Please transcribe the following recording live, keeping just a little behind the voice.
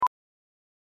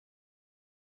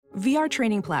VR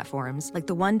training platforms, like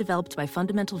the one developed by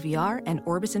Fundamental VR and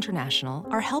Orbis International,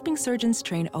 are helping surgeons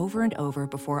train over and over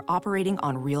before operating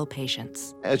on real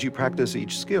patients. As you practice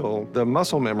each skill, the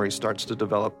muscle memory starts to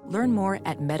develop. Learn more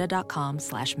at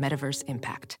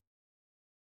meta.com/metaverseimpact.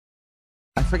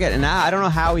 I forget, and I don't know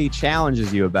how he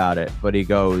challenges you about it, but he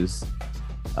goes,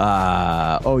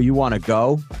 oh, you want to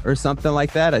go? Or something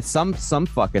like that. It's some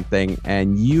fucking thing.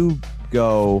 And you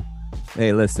go,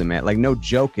 hey, listen, man, like no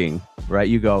joking, right?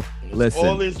 You go, listen.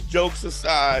 All the jokes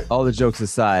aside,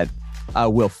 I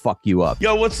will fuck you up.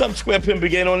 Yo, what's up, Square Pimp?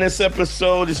 Again, on this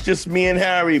episode, it's just me and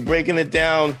Harry breaking it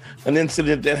down, an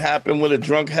incident that happened with a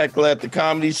drunk heckler at the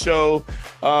comedy show,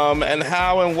 and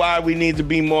how and why we need to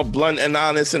be more blunt and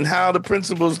honest, and how the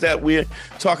principles that we're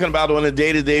talking about on a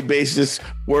day-to-day basis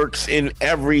works in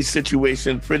every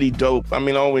situation. Pretty dope. I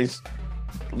mean, always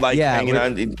like hanging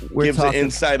on. It gives an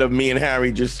insight of me and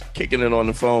Harry just kicking it on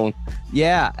the phone.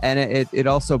 Yeah, and it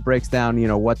also breaks down, you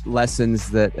know, what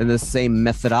lessons that, and the same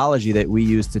methodology that we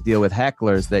use to deal with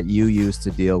hecklers that you use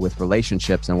to deal with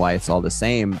relationships, and why it's all the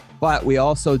same. But we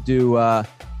also do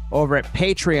over at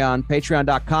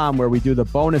patreon.com, where we do the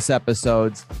bonus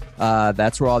episodes.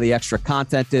 That's where all the extra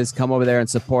content is. Come over there and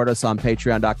support us on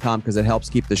patreon.com because it helps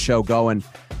keep the show going.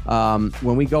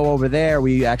 When we go over there,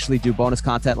 we actually do bonus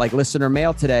content like listener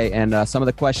mail today, and some of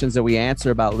the questions that we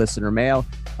answer about listener mail.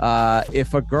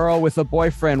 If a girl with a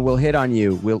boyfriend will hit on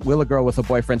you, will a girl with a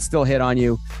boyfriend still hit on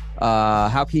you?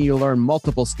 How can you learn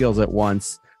multiple skills at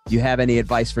once? Do you have any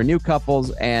advice for new couples?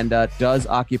 And does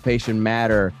occupation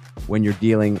matter when you're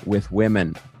dealing with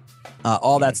women?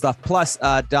 All that stuff. Plus,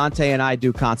 Dante and I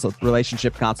do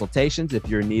relationship consultations. If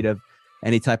you're in need of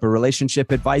any type of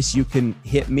relationship advice, you can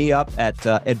hit me up at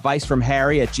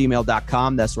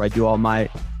advicefromharry@gmail.com. That's where I do all my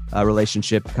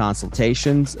relationship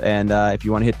consultations. And if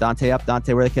you want to hit Dante up,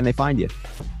 Dante, where can they find you?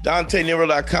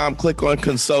 DanteNero.com. Click on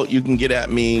consult. You can get at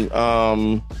me.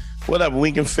 Whatever.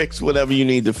 We can fix whatever you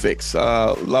need to fix.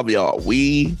 Love y'all.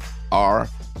 We are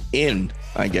in,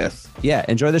 I guess. Yeah.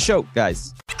 Enjoy the show,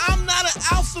 guys. I'm not an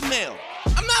alpha male.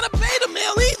 I'm not a beta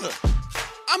male either.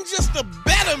 I'm just a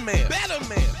better man.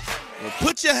 Well,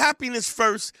 put your happiness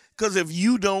first, because if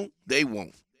you don't, they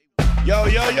won't. Yo,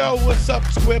 what's up,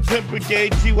 Square Pimp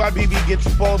Brigade? GYBB, get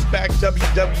your balls back.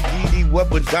 WWDD, what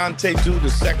would Dante do? The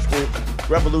sexual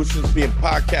revolution's being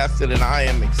podcasted, and I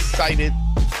am excited.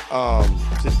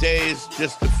 Today is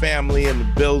just the family in the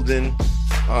building.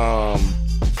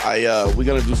 We're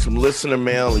gonna do some listener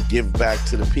mail and give back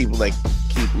to the people that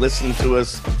keep listening to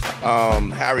us.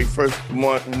 Harry, first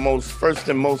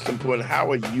and most important,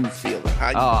 how are you feeling?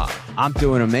 I'm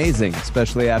doing amazing,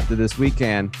 especially after this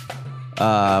weekend.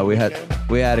 We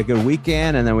had a good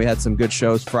weekend, and then we had some good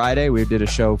shows Friday. We did a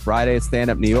show Friday at Stand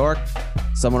Up New York.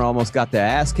 Someone almost got their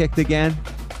ass kicked again.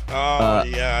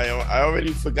 I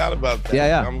already forgot about that.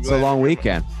 Yeah. It's a long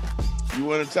weekend. You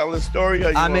want to tell the story?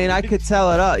 I could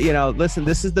tell it. Listen,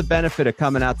 this is the benefit of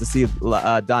coming out to see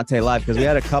Dante live, because we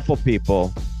had a couple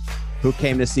people who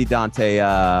came to see Dante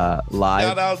live.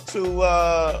 Shout out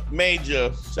to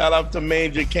Major. Shout out to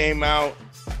Major, came out.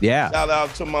 Yeah. Shout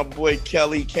out to my boy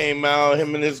Kelly, came out,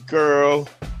 him and his girl.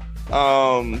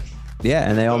 And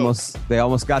they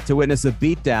almost got to witness a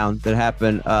beatdown that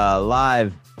happened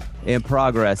live in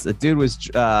progress. The dude was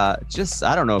just,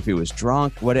 I don't know if he was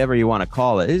drunk, whatever you want to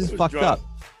call it. He's fucked up.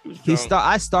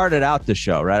 I started out the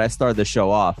show, right? I started the show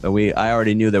off, and I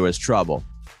already knew there was trouble.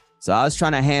 So I was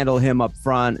trying to handle him up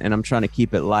front, and I'm trying to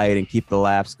keep it light and keep the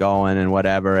laughs going and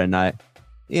whatever. And I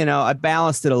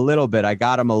balanced it a little bit. I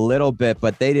got him a little bit,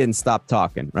 but they didn't stop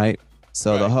talking, right?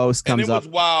 So the host comes up. It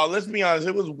was wild. Let's be honest.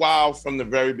 It was wild from the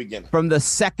very beginning. From the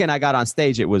second I got on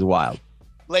stage, it was wild.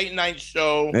 Late night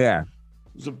show. Yeah.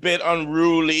 It was a bit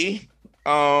unruly.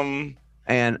 And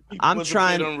I'm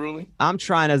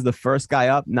trying as the first guy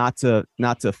up not to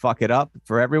fuck it up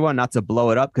for everyone, not to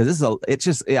blow it up, because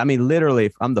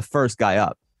literally I'm the first guy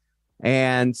up.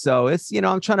 And so it's,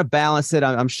 I'm trying to balance it.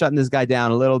 I'm shutting this guy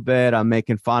down a little bit. I'm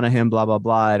making fun of him, blah, blah,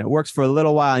 blah. And it works for a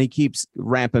little while, and he keeps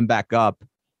ramping back up.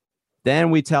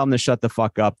 Then we tell him to shut the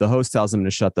fuck up. The host tells him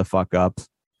to shut the fuck up.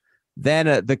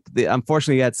 Then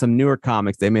unfortunately, you had some newer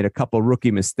comics. They made a couple rookie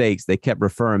mistakes. They kept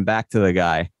referring back to the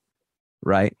guy,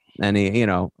 right? And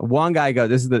one guy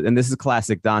goes, this is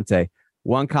classic Dante.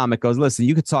 One comic goes, listen,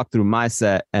 you could talk through my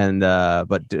set, and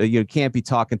but you can't be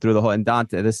talking through the whole. And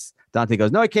Dante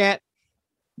goes, no, he can't.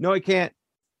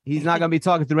 He's not going to be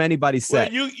talking through anybody's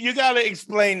set. Well, you got to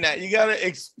explain that. You got to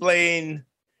explain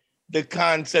the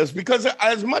concepts, because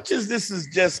as much as this is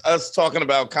just us talking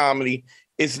about comedy,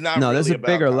 it's not. No, there's a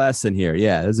bigger lesson here.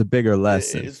 Yeah, there's a bigger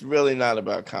lesson. It's really not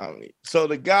about comedy. So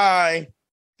the guy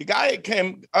The guy that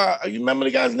came, you remember the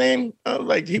guy's name?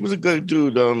 Like, he was a good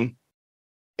dude.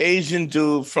 Asian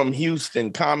dude from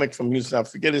Houston, comic from Houston. I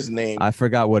forget his name. I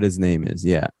forgot what his name is.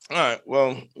 Yeah. All right.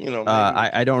 Well,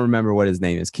 I don't remember what his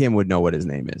name is. Kim would know what his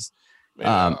name is.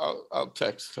 I'll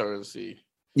text her and see.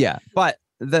 Yeah, but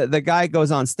the guy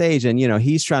goes on stage and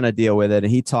he's trying to deal with it,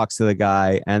 and he talks to the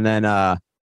guy, and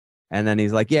then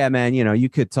he's like, yeah, man, you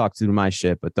could talk to my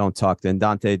shit, but don't talk to. And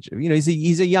Dante,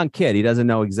 he's a young kid. He doesn't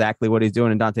know exactly what he's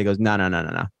doing. And Dante goes,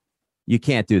 no. You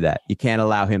can't do that. You can't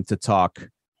allow him to talk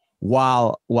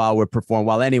while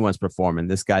anyone's performing.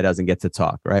 This guy doesn't get to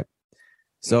talk, right?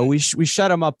 So we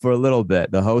shut him up for a little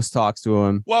bit. The host talks to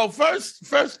him. Well,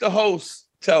 first the host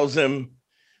tells him,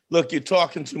 look, you're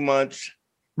talking too much.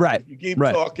 Right. If you keep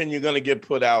talking, you're going to get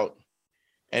put out.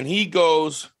 And he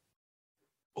goes,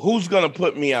 who's going to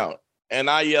put me out? And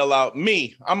I yell out,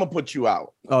 me, I'm going to put you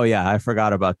out. Oh, yeah. I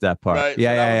forgot about that part. Right?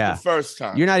 Yeah. The first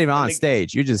time. You're not even on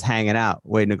stage. You're just hanging out,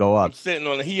 waiting to go up. I'm sitting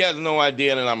on it. He has no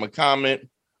idea that I'm a comic.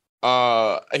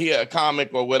 He a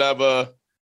comic or whatever.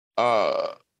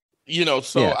 I'm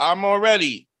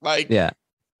already like, yeah.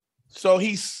 So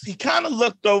he kind of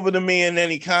looked over to me, and then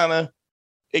he kind of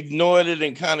ignored it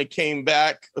and kind of came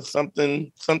back or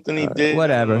something he did.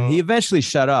 Whatever. He eventually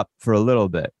shut up for a little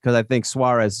bit because I think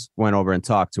Suarez went over and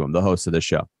talked to him, the host of the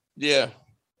show. Yeah.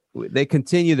 They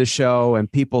continue the show and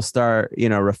people start,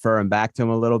 referring back to him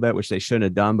a little bit, which they shouldn't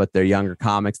have done, but they're younger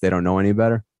comics. They don't know any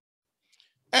better.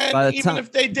 And even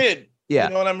if they did, yeah.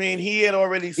 You know what I mean? He had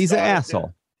already He's an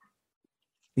asshole.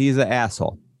 He's an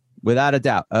asshole. Without a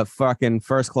doubt. A fucking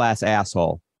first-class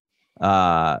asshole.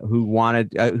 Who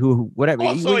wanted whatever.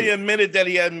 Also, he admitted that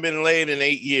he hadn't been laid in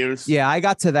 8 years. Yeah, I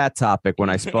got to that topic when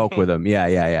I spoke with him.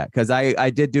 Yeah. Because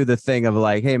I did do the thing of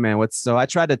like, hey man, so I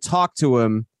tried to talk to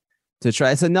him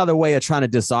it's another way of trying to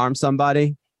disarm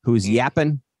somebody who's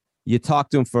yapping. You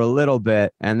talk to him for a little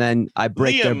bit and then I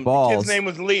break their balls. His name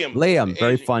was Liam. Liam,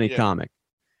 very funny comic.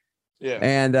 Yeah.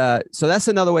 And so that's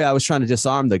another way I was trying to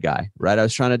disarm the guy, right? I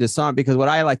was trying to disarm because what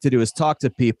I like to do is talk to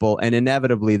people and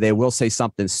inevitably they will say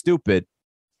something stupid.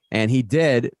 And he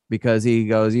did because he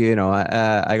goes,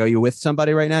 I go, you with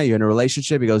somebody right now? You in a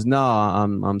relationship? He goes, no,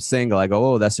 I'm single. I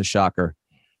go, oh, that's a shocker.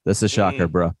 That's a shocker,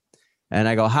 bro. And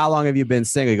I go, how long have you been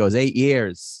single? He goes, 8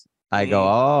 years. I go,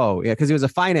 oh, yeah, because he was a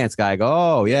finance guy. I go,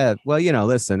 oh, yeah. Well,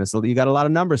 listen, you got a lot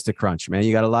of numbers to crunch, man.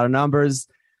 You got a lot of numbers.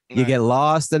 You get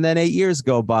lost. And then 8 years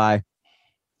go by.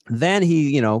 Then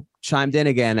he, chimed in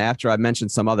again after I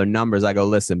mentioned some other numbers. I go,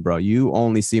 listen, bro, you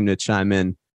only seem to chime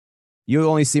in. You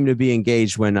only seem to be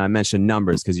engaged when I mention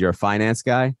numbers because you're a finance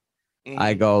guy.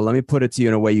 I go, let me put it to you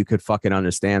in a way you could fucking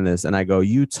understand this. And I go,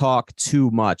 you talk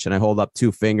too much. And I hold up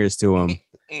 2 fingers to him.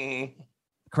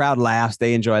 Crowd laughs.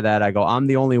 They enjoy that. I go, I'm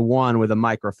the only one with a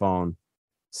microphone.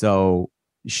 So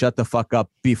shut the fuck up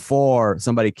before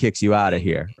somebody kicks you out of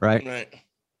here. Right.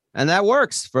 And that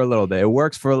works for a little bit. It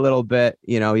works for a little bit.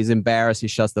 He's embarrassed. He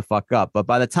shuts the fuck up. But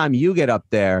by the time you get up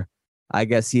there, I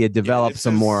guess he had developed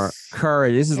some more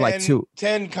courage. This is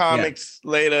 10 comics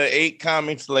later, 8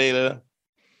 comics later.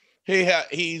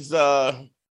 He's got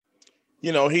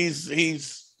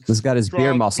his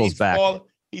beer muscles back.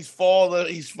 He's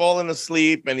fallen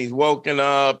asleep and he's woken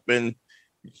up and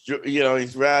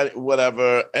he's ready,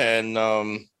 whatever. And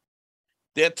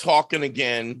they're talking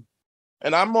again.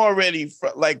 And I'm already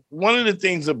like, one of the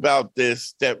things about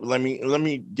this that let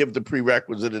me give the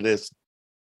prerequisite of this.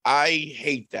 I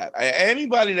hate that.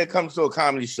 Anybody that comes to a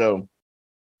comedy show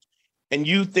and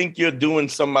you think you're doing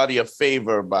somebody a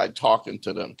favor by talking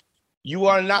to them, you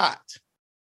are not.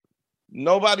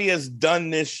 Nobody has done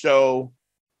this show,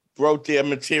 wrote their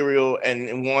material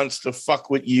and wants to fuck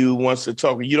with you, wants to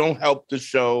talk. You don't help the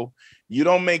show. You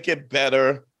don't make it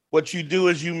better. What you do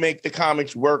is you make the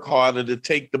comics work harder to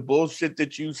take the bullshit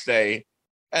that you say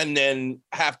and then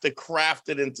have to craft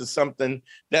it into something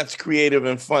that's creative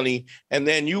and funny. And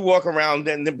then you walk around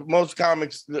and most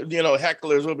comics,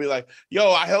 hecklers will be like,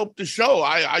 yo, I helped the show.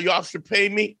 Y'all should pay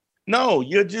me. No,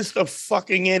 you're just a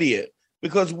fucking idiot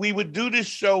because we would do this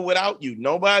show without you.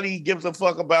 Nobody gives a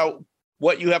fuck about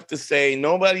what you have to say.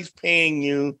 Nobody's paying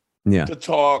you to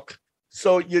talk.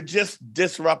 So you're just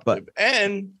disruptive.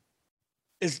 And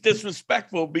it's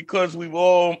disrespectful because we've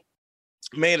all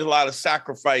made a lot of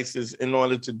sacrifices in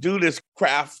order to do this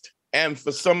craft. And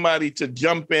for somebody to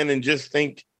jump in and just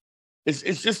think it's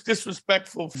just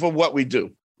disrespectful for what we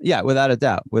do. Yeah, without a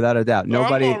doubt. So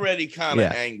nobody. I'm already kind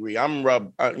of angry. I'm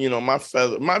my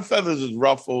feathers is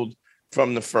ruffled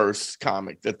from the first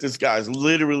comic that this guy's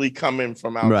literally coming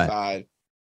from outside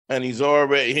and he's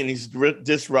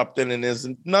disrupting. And there's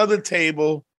another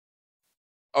table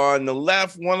on the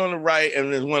left, one on the right,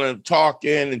 and there's one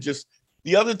talking and just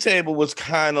The other table was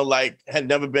kind of like, had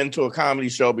never been to a comedy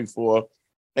show before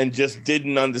and just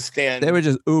didn't understand. They were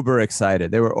just uber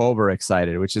excited. They were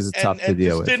overexcited, which is tough to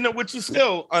deal with. Which is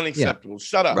still unacceptable. Yeah.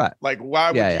 Shut up. Right. Like,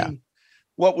 why would you?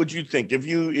 What would you think if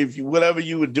you whatever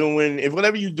you were doing, if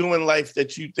whatever you do in life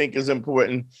that you think is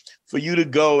important, for you to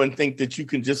go and think that you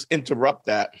can just interrupt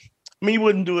that? I mean, you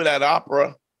wouldn't do it at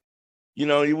opera. You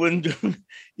know, you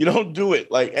don't do it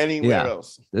like anywhere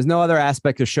else. There's no other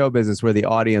aspect of show business where the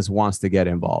audience wants to get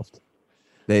involved.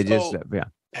 They just,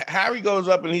 Harry goes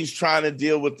up and he's trying to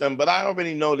deal with them, but I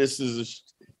already know this is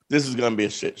going to be a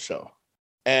shit show.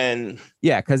 And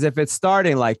because if it's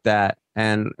starting like that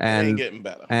and getting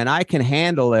better, and I can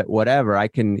handle it, whatever I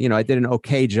can, I did an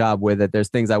okay job with it. There's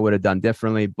things I would have done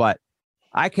differently, but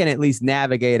I can at least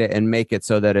navigate it and make it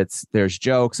so that there's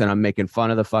jokes and I'm making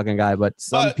fun of the fucking guy. But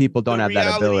some people don't have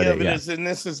that ability. And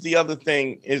this is the other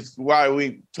thing is why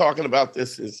we talking about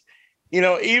this is,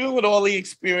 even with all the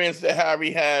experience that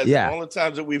Harry has, and all the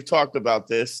times that we've talked about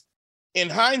this, in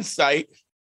hindsight,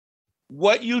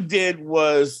 what you did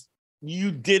was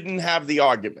you didn't have the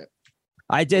argument.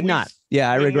 I did not. Yeah,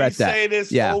 I regret that. Say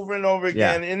this over and over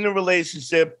again in the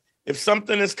relationship. If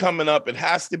something is coming up, it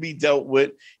has to be dealt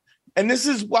with. And this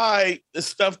is why the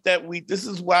stuff that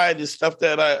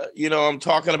I'm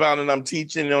talking about and I'm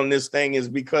teaching on this thing is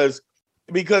because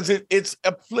it's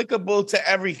applicable to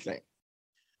everything.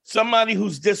 Somebody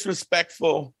who's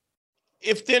disrespectful,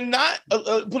 if they're not,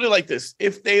 put it like this,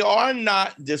 if they are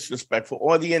not disrespectful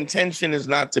or the intention is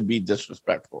not to be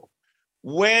disrespectful,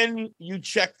 when you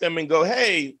check them and go,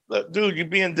 hey, look, dude, you're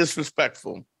being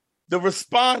disrespectful, the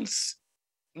response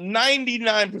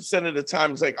 99% of the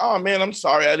time is like, oh man, I'm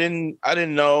sorry. I didn't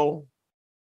know.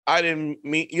 I didn't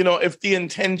mean, if the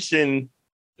intention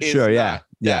is not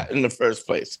that in the first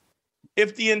place.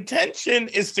 If the intention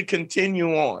is to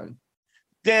continue on,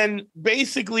 then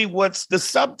basically what's the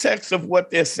subtext of what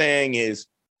they're saying is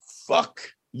fuck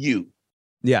you.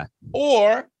 Yeah.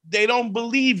 Or they don't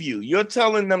believe you. You're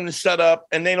telling them to shut up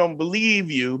and they don't believe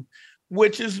you,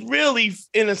 which is really,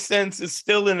 in a sense, is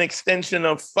still an extension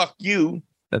of fuck you.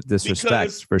 That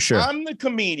disrespect, for sure. I'm the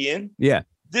comedian. Yeah.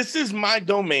 This is my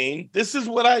domain. This is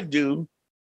what I do.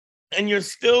 And you're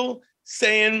still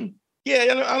saying,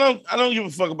 yeah, I don't give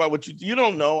a fuck about what you do. You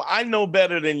don't know. I know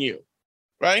better than you.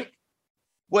 Right?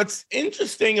 What's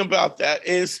interesting about that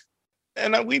is,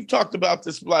 and we've talked about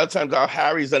this a lot of times, how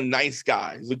Harry's a nice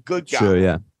guy. He's a good guy. Sure,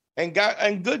 yeah.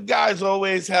 And good guys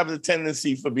always have the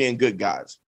tendency for being good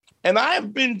guys. And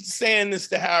I've been saying this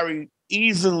to Harry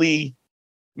easily,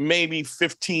 maybe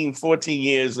 15, 14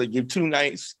 years. Like, you're too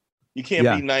nice. You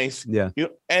can't be nice. Yeah.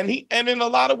 And in a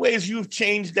lot of ways, you've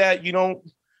changed that. You don't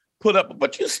put up,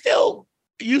 but you still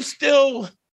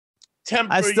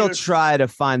temper. I still try to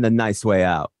find the nice way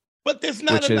out. But there's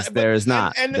not. There is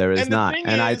not. And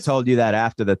I told you that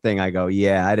after the thing. I go,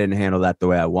 yeah, I didn't handle that the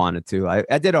way I wanted to.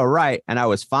 I did all right, and I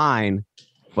was fine.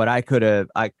 But I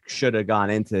should have gone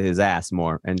into his ass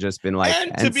more and just been like,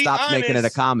 and stopped making it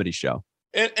a comedy show.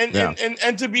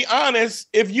 And to be honest,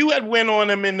 if you had went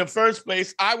on him in the first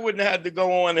place, I wouldn't have had to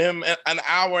go on him an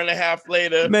hour and a half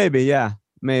later. Maybe, yeah,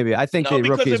 maybe. I think the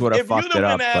rookies would have fucked it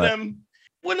up.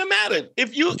 Wouldn't have mattered.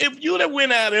 If you'd have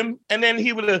went at him and then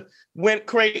he would have went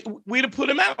crazy, we'd have put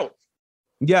him out.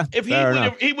 Yeah. If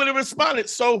he would have responded.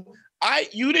 So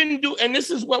you didn't do, and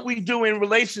this is what we do in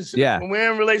relationships. Yeah. When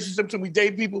we're in relationships and we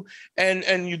date people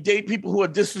and you date people who are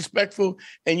disrespectful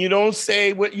and you don't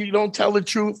say what, you don't tell the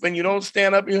truth and you don't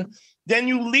stand up, then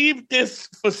you leave this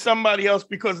for somebody else,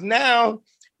 because now,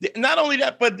 not only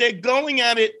that, but they're going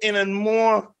at it in a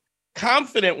more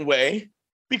confident way,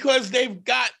 because they've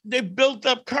built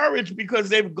up courage, because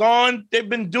they've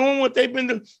been doing what they've been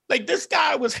doing. Like, this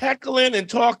guy was heckling and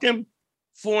talking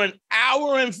for an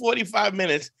hour and 45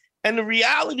 minutes. And the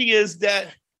reality is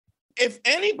that if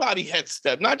anybody had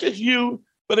stepped, not just you,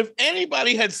 but if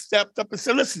anybody had stepped up and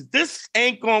said, listen, this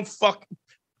ain't gonna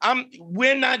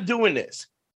we're not doing this.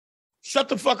 Shut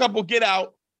the fuck up or get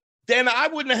out. Then I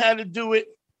wouldn't have had to do it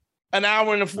an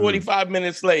hour and 45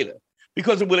 minutes later,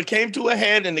 because it would have came to a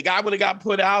head and the guy would have got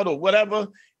put out or whatever.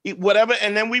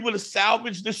 And then we would have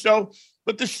salvaged the show.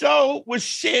 But the show was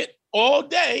shit all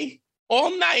day,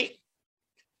 all night,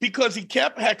 because he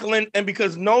kept heckling and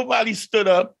because nobody stood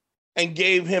up and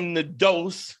gave him the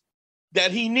dose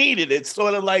that he needed. It's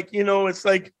sort of like, it's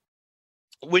like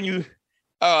when you,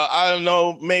 I don't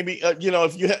know, maybe,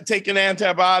 if you taking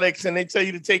antibiotics and they tell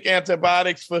you to take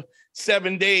antibiotics for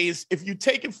 7 days, if you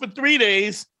take it for 3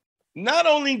 days, not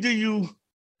only do you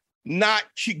not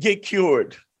get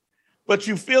cured, but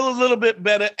you feel a little bit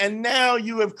better. And now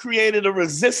you have created a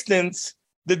resistance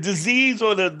the disease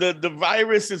or the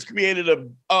virus has created a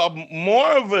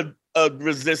more of a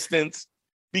resistance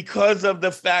because of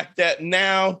the fact that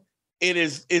now it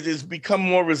has become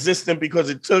more resistant because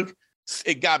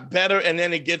it got better, and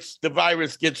then the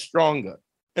virus gets stronger.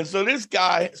 And so this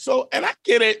guy, and I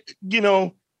get it,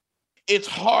 it's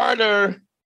harder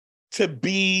to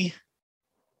be,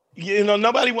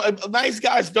 nice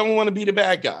guys don't want to be the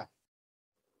bad guy.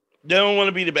 They don't want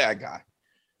to be the bad guy.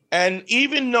 And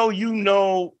even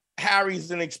though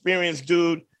Harry's an experienced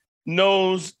dude,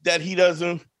 knows that he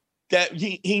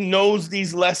knows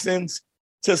these lessons,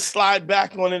 to slide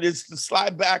back on it is to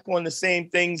slide back on the same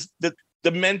things,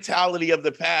 the mentality of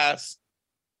the past.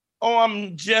 Oh,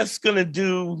 I'm just going to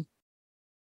do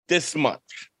this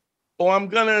much. Or I'm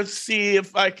going to see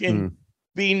if I can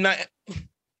be nice.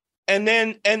 And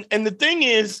then, and the thing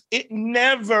is, it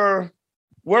never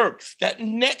works. I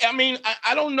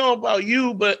don't know about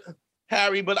you,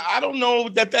 Harry, but I don't know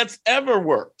that that's ever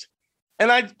worked.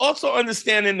 And I also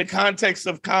understand in the context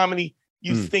of comedy,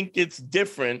 you think it's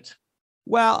different.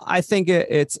 Well, I think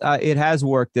it has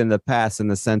worked in the past in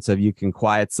the sense of you can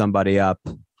quiet somebody up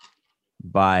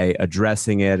by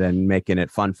addressing it and making it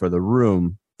fun for the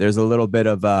room. There's a little bit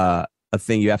of a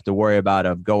thing you have to worry about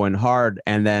of going hard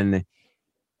and then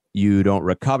you don't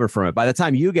recover from it. By the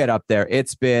time you get up there,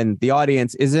 the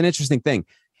audience is an interesting thing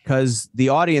because the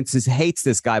audience hates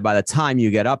this guy by the time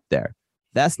you get up there.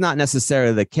 That's not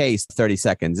necessarily the case 30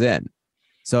 seconds in.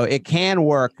 So it can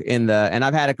work and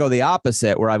I've had it go the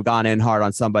opposite where I've gone in hard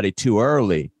on somebody too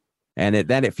early and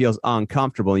then it feels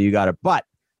uncomfortable. You I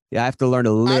have to learn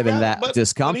to live in that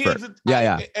discomfort.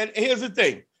 And here's the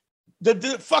thing.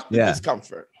 Fuck the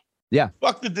discomfort. Yeah.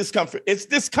 Fuck the discomfort. It's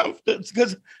discomfort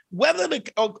because whether the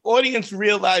audience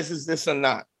realizes this or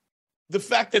not, the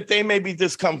fact that they may be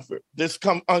uncomfortable,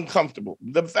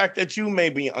 the fact that you may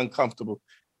be uncomfortable,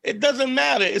 it doesn't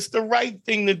matter. It's the right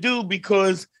thing to do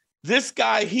because this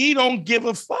guy, he don't give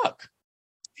a fuck.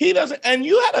 He doesn't. And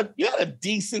you had a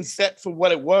decent set for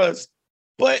what it was,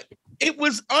 but it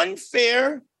was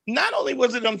unfair. Not only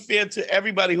was it unfair to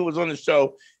everybody who was on the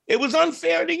show, it was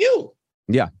unfair to you.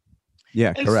 Yeah.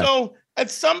 Yeah. And correct. So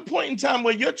at some point in time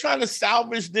where you're trying to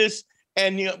salvage this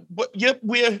and you're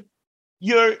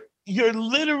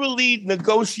literally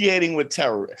negotiating with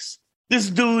terrorists. This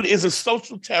dude is a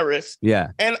social terrorist.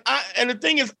 Yeah. And the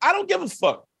thing is, I don't give a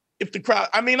fuck if the crowd.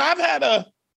 I mean, I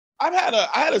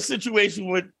had a situation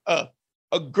with a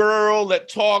girl that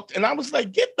talked, and I was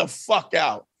like, "Get the fuck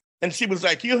out!" And she was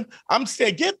like, I'm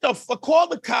saying, "Get the fuck, call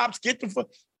the cops, get the fuck."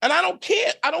 And I don't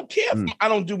care. I don't care if I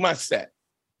don't do my set.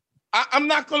 I'm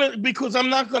not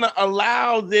gonna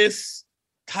allow this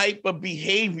type of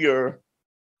behavior.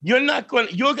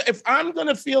 If I'm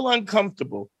gonna feel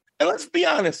uncomfortable, and let's be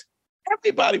honest,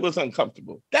 everybody was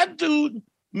uncomfortable. That dude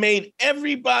made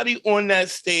everybody on that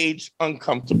stage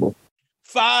uncomfortable.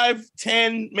 5,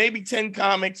 10, maybe 10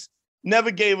 comics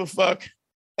never gave a fuck,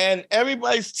 and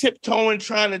everybody's tiptoeing,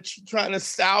 trying to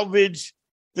salvage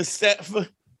the set.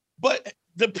 But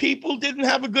the people didn't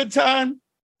have a good time.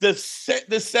 The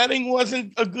setting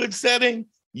wasn't a good setting.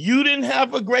 You didn't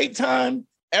have a great time.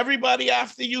 Everybody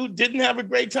after you didn't have a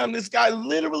great time. This guy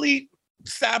literally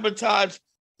sabotaged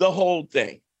the whole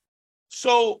thing.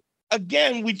 So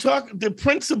again, the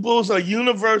principles are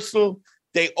universal.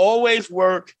 They always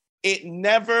work. It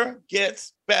never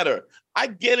gets better. I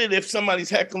get it if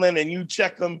somebody's heckling and you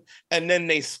check them and then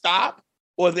they stop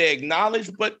or they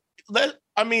acknowledge, but I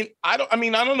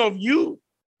don't know if you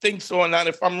think so or not.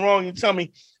 If I'm wrong, you tell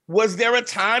me. Was there a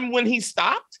time when he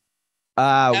stopped?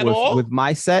 With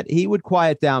my set, he would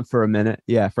quiet down for a minute.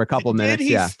 Yeah, for a couple minutes.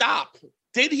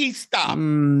 Did he stop?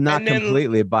 Not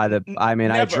completely. I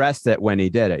addressed it when he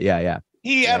did it. Yeah.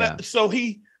 He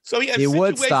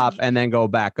would stop and then go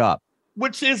back up,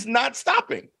 which is not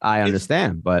stopping. I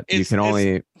understand, but you can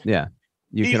only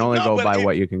go by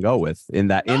what you can go with in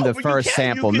the first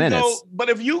sample minutes. But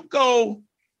if you go,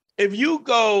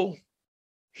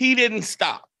 he didn't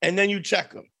stop, and then you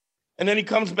check him, and then he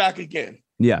comes back again.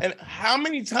 Yeah. And how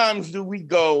many times do we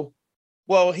go,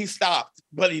 well, he stopped,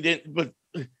 but he didn't. But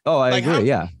I agree.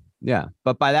 Yeah.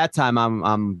 But by that time,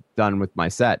 I'm done with my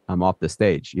set. I'm off the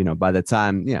stage. By the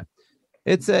time,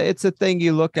 it's a thing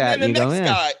you look at. And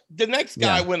the next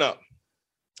guy went up,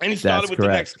 and he started with the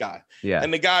next guy. Yeah.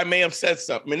 And the guy may have said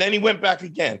something, and then he went back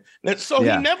again. And so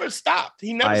he never stopped.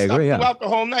 He never stopped throughout the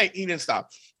whole night. He didn't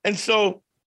stop. And so,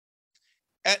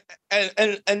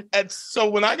 and so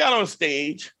when I got on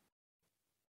stage,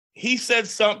 he said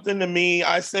something to me.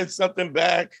 I said something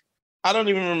back. I don't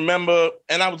even remember.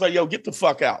 And I was like, yo, get the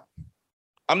fuck out.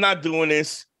 I'm not doing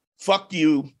this. Fuck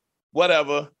you.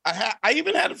 Whatever. I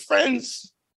even had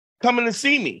friends coming to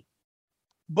see me.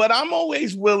 But I'm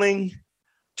always willing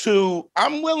to, I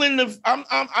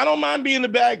don't mind being the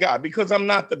bad guy because I'm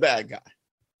not the bad guy.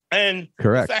 And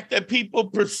Correct. The fact that people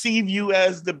perceive you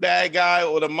as the bad guy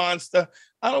or the monster,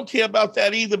 I don't care about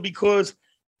that either because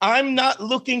I'm not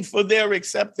looking for their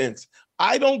acceptance.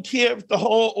 I don't care if the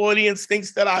whole audience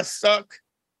thinks that I suck.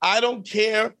 I don't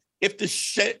care if the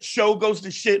show goes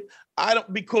to shit.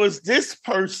 Because this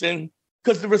person,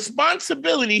 because the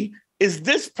responsibility is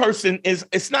this person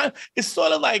it's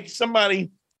sort of like somebody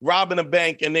robbing a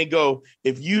bank and they go,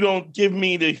 if you don't give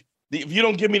me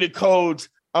the codes,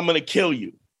 I'm going to kill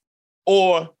you.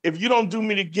 Or if you don't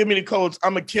give me the codes,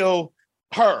 I'm going to kill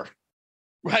her.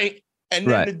 Right. And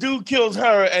then the dude kills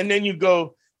her. And then you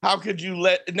go, how could you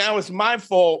now it's my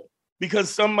fault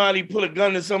because somebody put a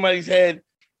gun to somebody's head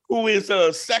who is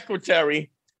a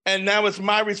secretary. And now it's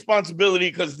my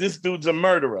responsibility because this dude's a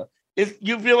murderer.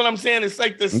 You feel what I'm saying? It's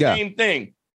like the same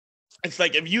thing. It's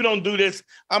like, if you don't do this,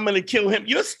 I'm going to kill him.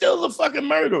 You're still a fucking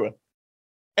murderer.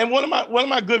 And one of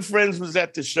my good friends was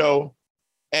at the show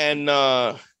and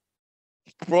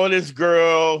brought his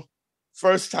girl.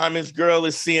 First time his girl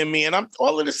is seeing me. And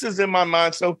all of this is in my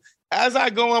mind. So as I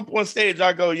go up on stage,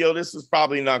 I go, yo, this is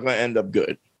probably not going to end up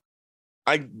good.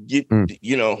 I get,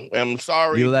 I'm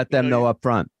sorry. You let them know up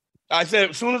front. I said,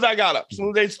 as soon as I got up, as soon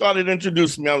as they started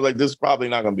introducing me, I was like, this is probably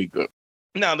not going to be good.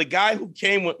 Now, the guy who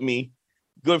came with me,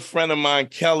 good friend of mine,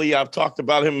 Kelly, I've talked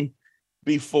about him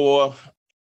before.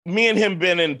 Me and him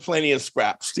been in plenty of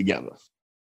scraps together.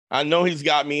 I know he's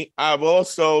got me. I've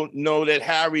also know that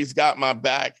Harry's got my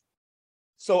back.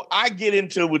 So I get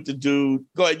into it with the dude.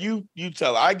 Go ahead, you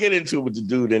tell her. I get into it with the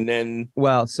dude and then...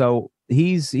 Well, so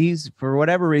he's for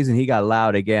whatever reason, he got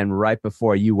loud again right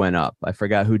before you went up. I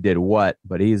forgot who did what,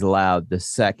 but he's loud the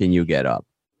second you get up,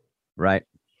 right?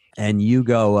 And you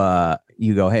go,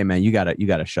 hey, man, you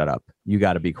gotta shut up. You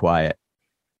gotta be quiet.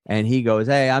 And he goes,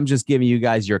 hey, I'm just giving you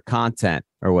guys your content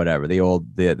or whatever.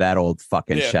 That old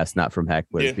fucking chestnut from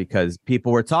Heckler's because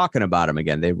people were talking about him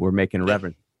again. They were making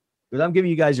reference. Because I'm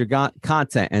giving you guys your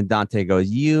content. And Dante goes,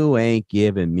 you ain't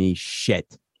giving me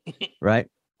shit. Right.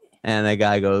 And the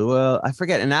guy goes, well, I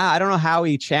forget. And I don't know how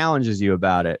he challenges you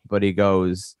about it, but he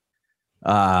goes,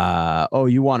 oh,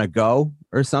 you want to go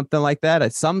or something like that?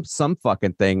 It's some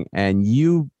fucking thing. And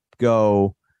you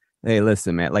go, hey,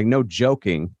 listen, man, like no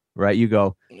joking. Right. You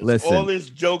go, listen, all the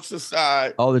jokes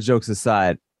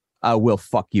aside, I will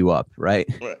fuck you up. Right.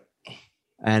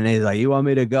 And he's like, you want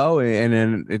me to go? And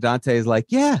then Dante's like,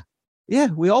 yeah,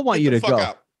 we all want you to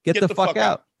go. Get the fuck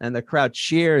out. And the crowd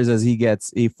cheers as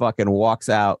he fucking walks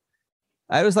out.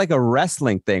 It was like a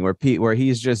wrestling thing where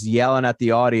he's just yelling at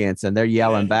the audience and they're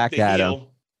yelling back at him.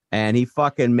 And he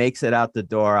fucking makes it out the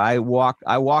door. I walk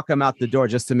him out the door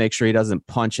just to make sure he doesn't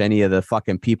punch any of the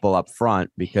fucking people up front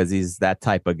because he's that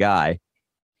type of guy.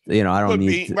 I don't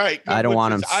need to, right. I don't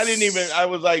want him. I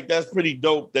was like, that's pretty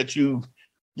dope that you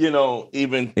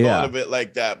even thought of it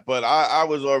like that. But I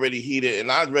was already heated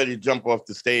and I was ready to jump off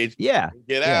the stage. Yeah.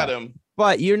 Get at him.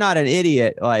 But you're not an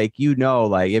idiot. Like,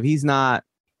 if he's not,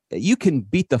 you can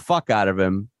beat the fuck out of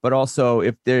him. But also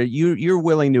if you're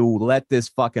willing to let this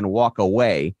fucking walk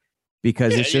away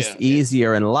because it's just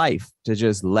easier in life to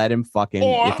just let him fucking,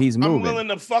 if he's moving. I'm willing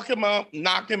to fuck him up,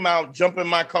 knock him out, jump in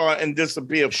my car and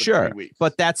disappear for 3 weeks.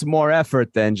 But that's more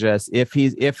effort than just if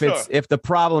the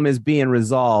problem is being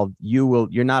resolved,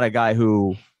 you're not a guy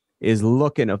who is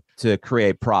looking to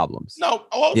create problems. No,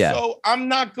 I'm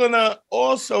not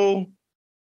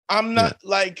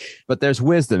like, but there's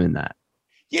wisdom in that.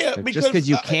 Yeah, because just because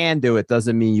you can do it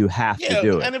doesn't mean you have to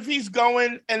do it. And if he's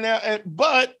going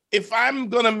but if I'm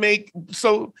gonna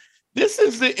this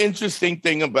is the interesting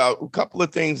thing about a couple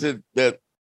of things that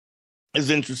is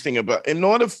interesting about. In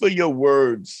order for your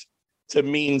words to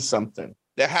mean something,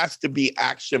 there has to be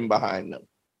action behind them.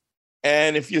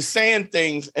 And if you're saying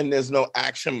things and there's no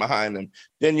action behind them,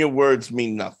 then your words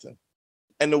mean nothing.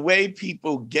 And the way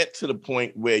people get to the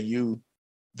point where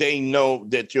they know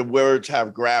that your words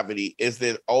have gravity is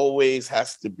there always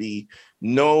has to be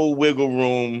no wiggle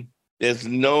room. There's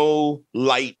no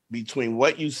light between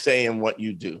what you say and what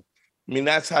you do. I mean,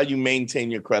 that's how you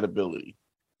maintain your credibility.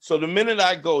 So the minute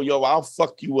I go, yo, I'll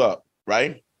fuck you up,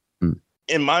 right?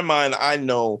 In my mind, I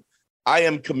know I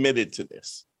am committed to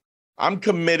this. I'm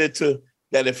committed to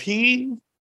that. If he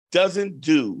doesn't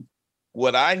do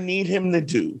what I need him to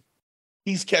do,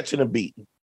 he's catching a beating.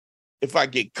 If I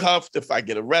get cuffed, if I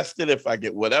get arrested, if I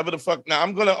get whatever the fuck. Now,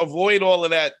 I'm going to avoid all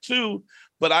of that too,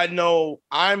 but I know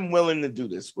I'm willing to do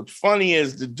this. What's funny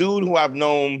is the dude who I've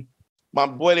known, my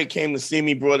boy that came to see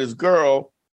me, brought his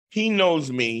girl, he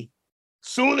knows me.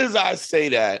 Soon as I say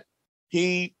that,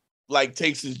 he like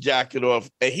takes his jacket off.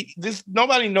 And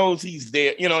nobody knows he's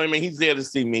there. You know what I mean? He's there to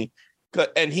see me.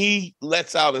 And he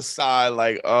lets out a sigh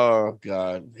like, oh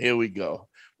God, here we go.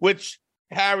 Which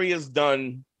Harry has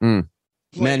done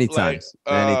many times.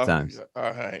 Many times.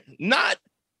 All right. Not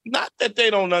that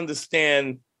they don't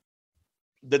understand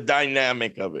the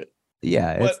dynamic of it.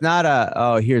 Yeah, but it's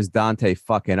not here's Dante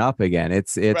fucking up again.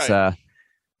 It's right.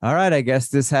 All right, I guess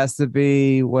this has to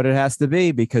be what it has to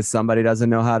be because somebody doesn't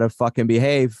know how to fucking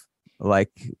behave.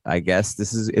 Like, I guess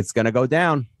it's gonna go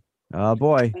down. Oh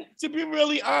boy. To be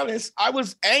really honest, I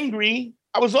was angry.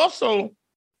 I was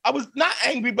not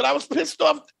angry, but I was pissed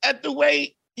off at the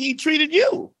way he treated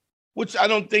you, which I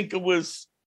don't think it was.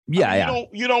 Yeah,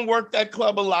 You don't work that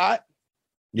club a lot.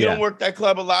 You don't work that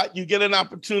club a lot. You get an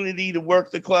opportunity to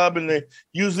work the club, and they're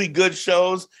usually good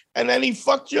shows. And then he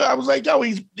fucked you. I was like, yo,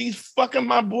 he's fucking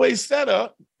my boy's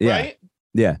setup, right?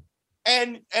 Yeah.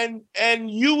 And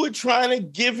you were trying to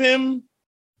give him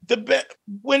the best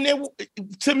when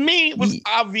to me it was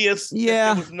obvious. That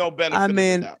there was no benefit. I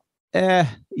mean,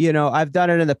 I've done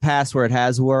it in the past where it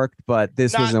has worked, but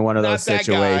this wasn't one of those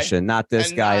situations. Not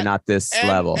this guy, not this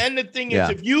level. And the thing is,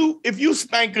 if you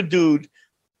spank a dude.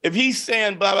 If he's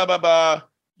saying blah, blah, blah, blah,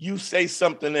 you say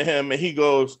something to him and he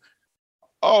goes,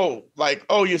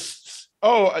 because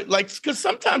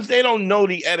sometimes they don't know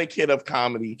the etiquette of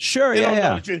comedy. Sure,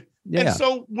 And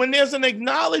so when there's an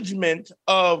acknowledgement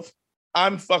of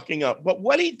I'm fucking up, but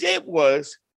what he did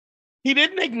was he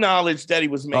didn't acknowledge that he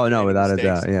was making without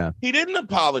mistakes. a doubt, yeah. He didn't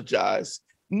apologize.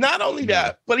 Not only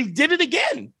that, but he did it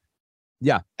again.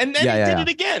 Yeah. And then he did it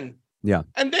again. Yeah.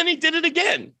 And then he did it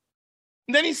again.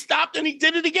 And then he stopped and he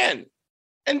did it again.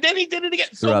 And then he did it again.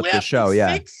 Throughout the show,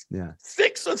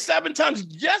 six or seven times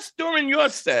just during your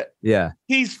set. Yeah.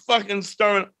 He's fucking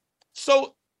stirring.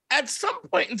 So at some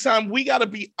point in time, we got to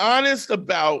be honest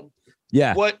about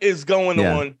what is going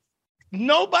on.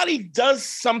 Nobody does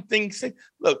something.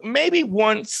 Look, maybe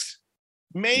once,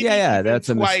 maybe that's twice,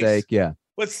 a mistake. Yeah.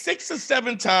 But 6 or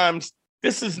 7 times,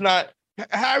 this is not.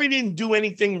 Harry didn't do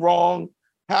anything wrong.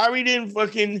 Harry didn't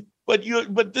fucking. But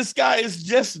this guy is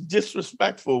just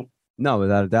disrespectful. No,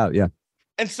 without a doubt, yeah.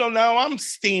 And so now I'm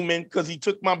steaming because he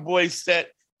took my boy's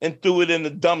set and threw it in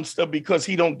the dumpster because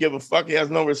he don't give a fuck. He has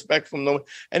no respect for no one.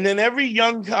 And then every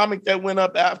young comic that went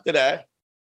up after that,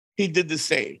 he did the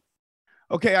same.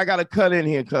 Okay, I got to cut in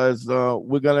here because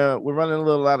we're running a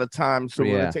little out of time. So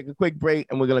we're going to take a quick break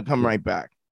and we're going to come right back.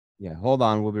 Yeah, hold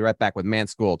on. We'll be right back with Man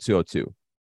School 202.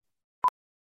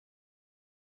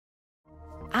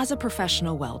 As a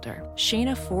professional welder,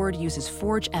 Shayna Ford uses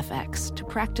Forge FX to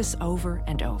practice over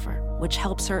and over, which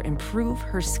helps her improve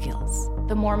her skills.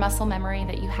 The more muscle memory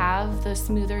that you have, the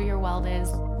smoother your weld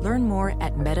is. Learn more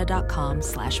at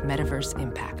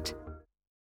meta.com/metaverseimpact.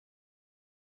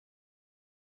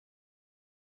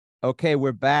 Okay,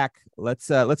 we're back. Let's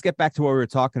get back to what we were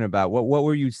talking about. What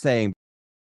were you saying?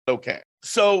 Okay.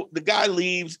 So the guy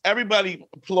leaves, everybody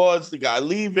applauds the guy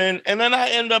leaving, and then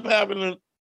I end up having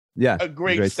a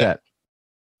great set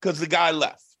because the guy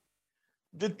left.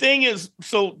 The thing is,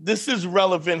 so this is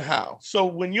relevant how? So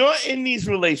when you're in these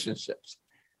relationships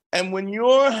and when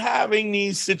you're having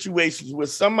these situations where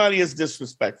somebody is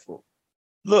disrespectful,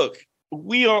 look,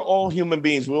 we are all human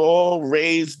beings. We're all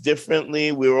raised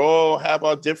differently. We all have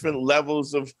our different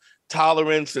levels of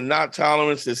tolerance and not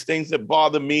tolerance. There's things that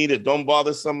bother me that don't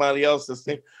bother somebody else.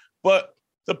 But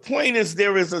the point is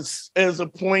there is a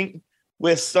point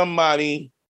where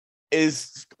somebody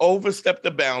is overstepped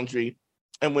a boundary.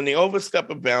 And when they overstep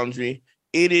a boundary,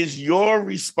 it is your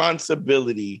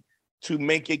responsibility to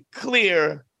make it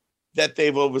clear that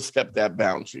they've overstepped that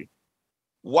boundary.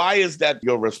 Why is that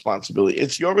your responsibility?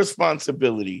 It's your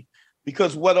responsibility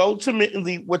because what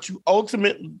you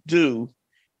ultimately do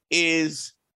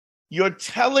is you're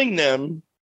telling them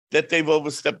that they've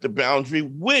overstepped the boundary,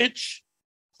 which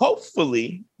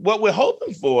hopefully what we're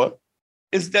hoping for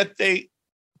is that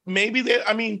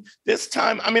there's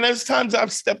times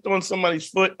I've stepped on somebody's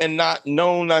foot and not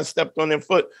known I stepped on their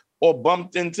foot or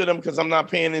bumped into them because I'm not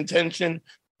paying attention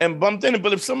and bumped into.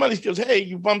 But if somebody goes, hey,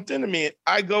 you bumped into me,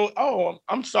 I go, oh,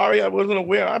 I'm sorry. I wasn't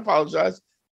aware. I apologize.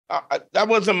 That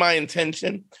wasn't my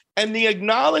intention. And the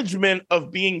acknowledgement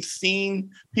of being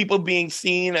seen, people being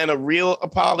seen, and a real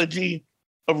apology,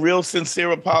 a real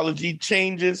sincere apology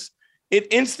changes. It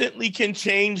instantly can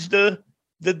change the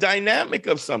dynamic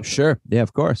of something. Sure. Yeah,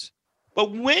 of course.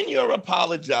 But when you're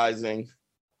apologizing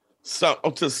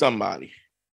to somebody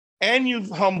and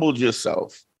you've humbled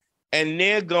yourself and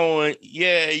they're going,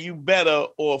 yeah, you better,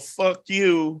 or fuck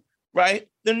you, right?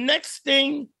 The next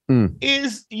thing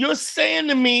is you're saying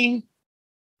to me,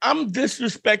 I'm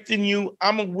disrespecting you.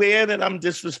 I'm aware that I'm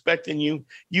disrespecting you.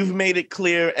 You've made it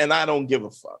clear, and I don't give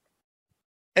a fuck.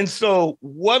 And so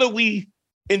what are we,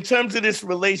 in terms of this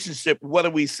relationship, what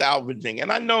are we salvaging?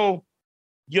 And I know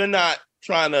you're not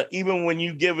trying to, even when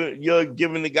you're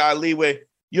giving the guy leeway,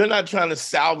 you're not trying to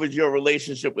salvage your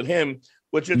relationship with him.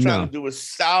 What you're trying to do is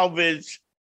salvage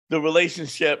the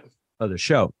relationship of the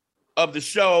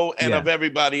show and of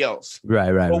everybody else.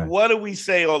 Right. But what do we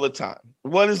say all the time?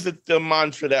 What is the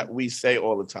mantra that we say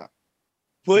all the time?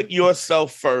 Put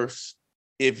yourself first.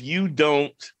 If you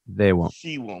don't, they won't.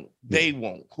 She won't. They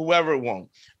won't. Whoever won't.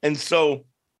 And so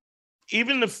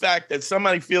even the fact that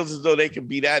somebody feels as though they can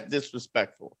be that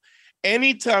disrespectful,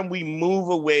 anytime we move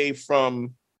away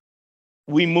from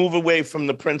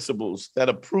the principles that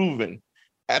are proven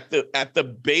at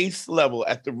the base level,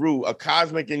 at the root, a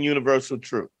cosmic and universal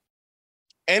truth.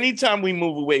 Anytime we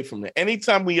move away from it,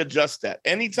 anytime we adjust that,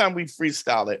 anytime we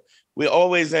freestyle it, we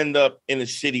always end up in a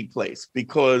shitty place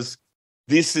because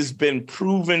this has been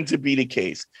proven to be the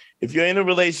case. If you're in a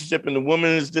relationship and the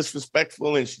woman is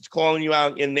disrespectful and she's calling you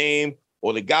out your name,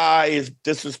 or the guy is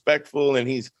disrespectful and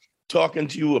he's talking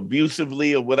to you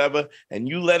abusively or whatever, and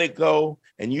you let it go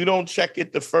and you don't check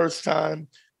it the first time,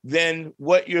 then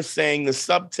what you're saying, the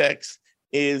subtext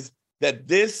is that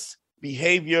this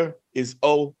behavior is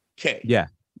okay. Yeah,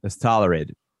 it's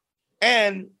tolerated.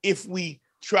 And if we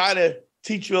try to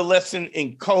teach you a lesson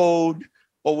in code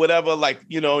or whatever, like,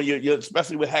 you're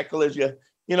especially with hecklers,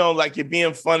 like you're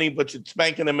being funny, but you're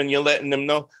spanking them and you're letting them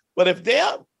know. But if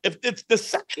it's the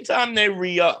second time they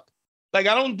re-up, like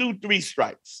I don't do 3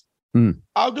 strikes.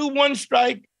 I'll do 1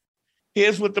 strike.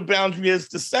 Here's what the boundary is.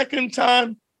 The second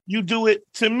time you do it,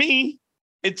 to me,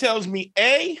 it tells me,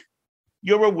 A,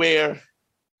 you're aware.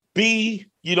 B,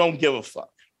 you don't give a fuck.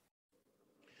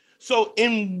 So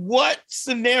in what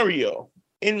scenario,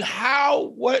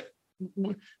 what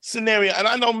scenario, and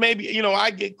I know maybe,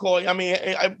 I get called,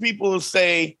 people will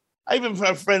say, I even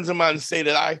have friends of mine say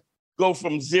that I go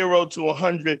from 0 to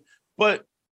 100, but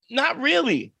not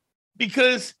really,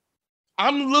 because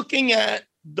I'm looking at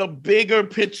the bigger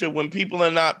picture when people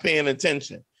are not paying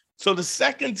attention. So the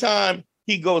second time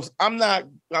he goes, we're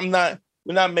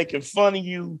not making fun of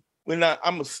you. I'm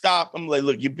gonna stop. I'm like,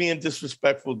 look, you're being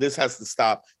disrespectful. This has to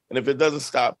stop. And if it doesn't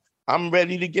stop, I'm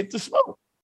ready to get the smoke.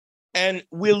 And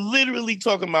we're literally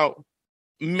talking about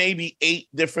maybe 8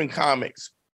 different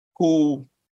comics who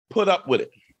put up with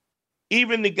it.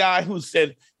 Even the guy who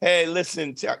said, hey,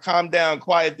 listen, calm down,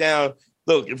 quiet down.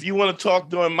 Look, if you want to talk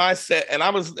during my set, and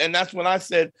that's when I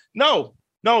said, no,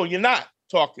 you're not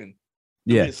talking.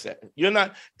 Yeah. You're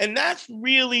not. And that's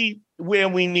really where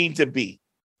we need to be.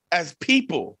 As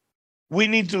people, we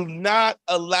need to not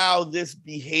allow this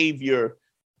behavior,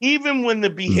 even when the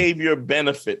behavior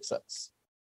benefits us.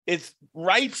 It's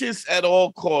righteous at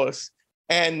all costs.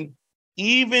 And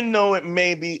even though it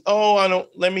may be,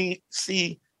 let me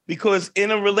see, because in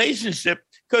a relationship,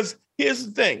 because here's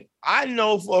the thing, I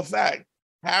know for a fact,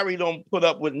 Harry don't put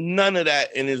up with none of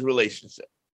that in his relationship.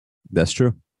 That's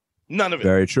true. None of it.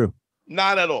 Very true.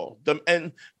 Not at all.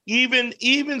 And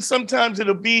even sometimes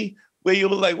it'll be where you'll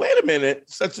be like, wait a minute,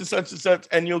 such and such and such,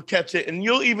 and you'll catch it. And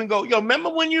you'll even go, remember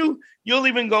when you'll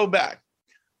even go back.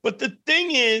 But the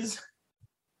thing is,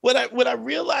 what I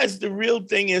realized the real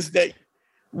thing is that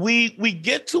we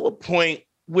get to a point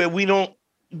where we know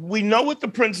what the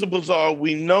principles are,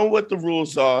 we know what the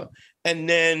rules are. And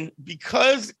then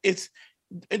because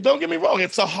and don't get me wrong,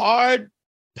 it's a hard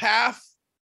path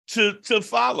to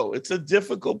follow. It's a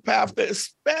difficult path,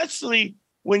 especially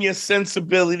when your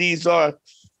sensibilities are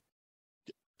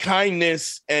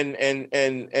kindness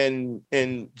and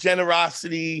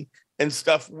generosity and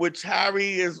stuff, which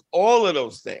Harry is all of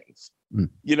those things.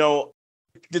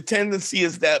 The tendency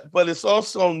is that, but it's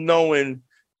also knowing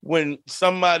when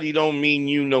somebody don't mean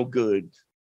you no good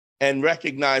and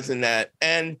recognizing that.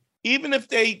 And even if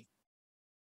they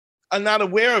are not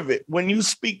aware of it, when you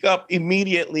speak up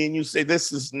immediately and you say,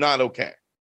 this is not okay,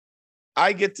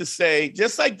 I get to say,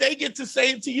 just like they get to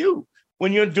say it to you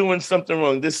when you're doing something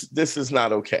wrong, this is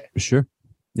not okay. Sure.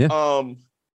 Yeah.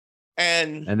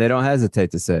 And they don't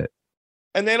hesitate to say it.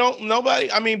 And they don't,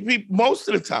 most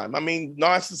of the time,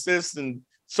 narcissists and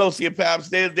sociopaths,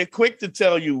 they're quick to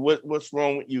tell you what's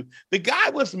wrong with you. The guy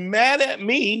was mad at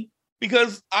me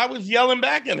because I was yelling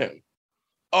back at him.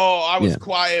 Oh, I was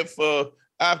quiet for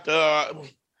after.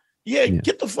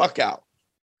 Get the fuck out.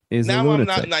 Now I'm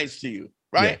not nice to you,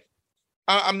 right? Yeah.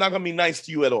 I'm not going to be nice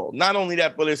to you at all. Not only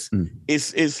that, but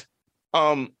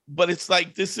but it's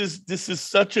like, this is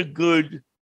such a good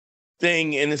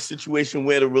thing in a situation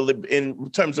where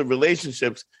in terms of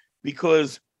relationships,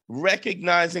 because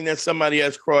recognizing that somebody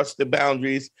has crossed the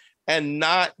boundaries and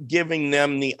not giving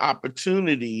them the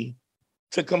opportunity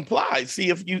to comply. See,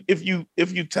 if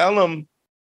you tell them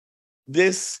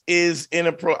this is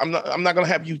inappropriate, I'm not going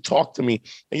to have you talk to me,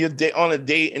 and you're on a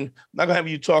date, and I'm not going to have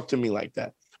you talk to me like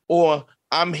that. Or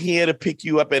I'm here to pick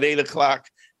you up at 8:00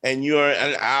 and you're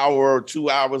an hour or 2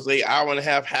 hours late, hour and a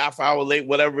half hour late,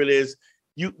 whatever it is.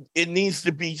 It needs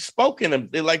to be spoken.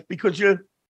 They're like, because you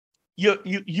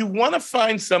want to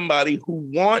find somebody who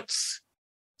wants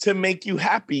to make you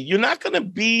happy. You're not going to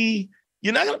be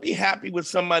happy with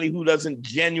somebody who doesn't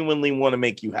genuinely want to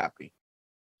make you happy.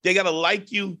 They got to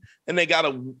like you, and they got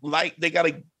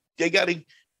to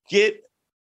get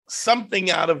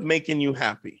something out of making you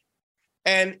happy.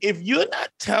 And if you're not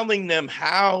telling them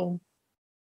how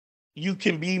you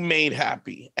can be made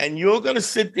happy, and you're going to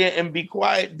sit there and be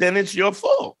quiet, then it's your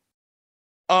fault.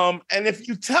 And if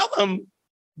you tell them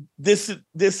this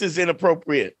is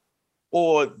inappropriate,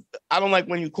 or I don't like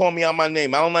when you call me out my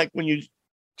name, I don't like when you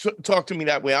talk to me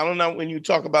that way, I don't know when you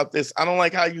talk about this, I don't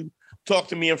like how you talk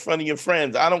to me in front of your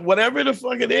friends, whatever the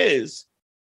fuck it is,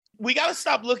 we got to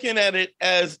stop looking at it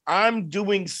as I'm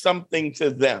doing something to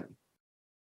them.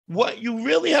 What you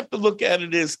really have to look at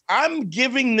it is, I'm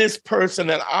giving this person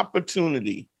an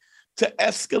opportunity to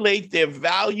escalate their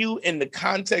value in the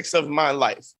context of my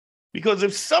life. Because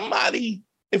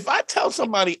if I tell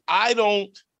somebody, I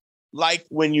don't like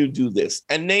when you do this,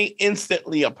 and they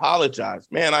instantly apologize,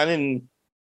 I didn't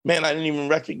even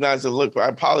recognize the look. I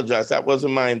apologize. That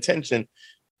wasn't my intention.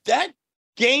 That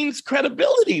gains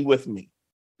credibility with me,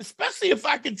 especially if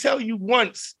I can tell you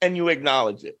once and you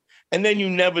acknowledge it, and then you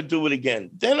never do it again.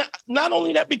 Then not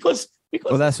only that, because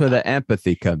well, that's where the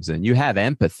empathy comes in. You have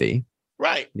empathy,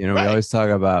 right? We always talk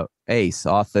about ACE: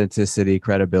 authenticity,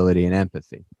 credibility, and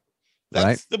empathy.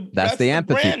 That's the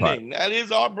empathy branding. part. That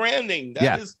is our branding.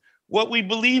 That is what we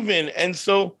believe in. And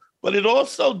so, but it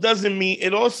also doesn't mean.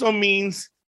 It also means,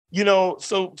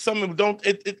 so some don't.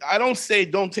 I don't say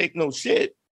don't take no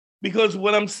shit, because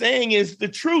what I'm saying is the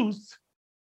truth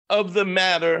of the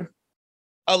matter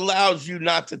allows you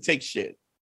not to take shit.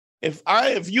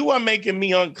 If you are making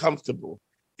me uncomfortable,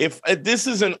 if this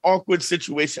is an awkward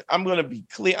situation, I'm going to be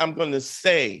clear. I'm going to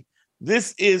say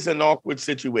this is an awkward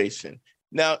situation.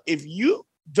 Now, if you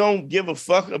don't give a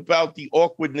fuck about the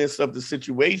awkwardness of the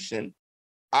situation,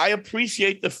 I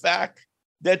appreciate the fact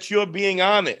that you're being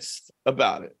honest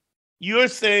about it. You're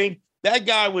saying that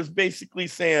guy was basically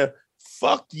saying,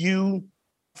 fuck you,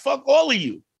 fuck all of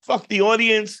you, fuck the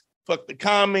audience, fuck the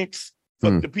comics,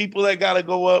 fuck the people that got to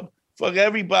go up, fuck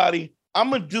everybody. I'm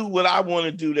going to do what I want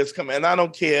to do that's coming. And I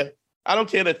don't care. I don't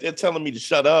care that they're telling me to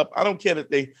shut up. I don't care that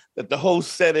the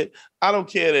host said it. I don't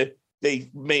care that they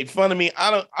made fun of me.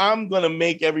 I'm going to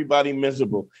make everybody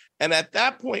miserable. And at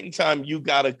that point in time, you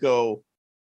got to go,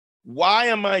 why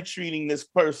am I treating this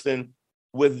person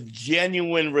with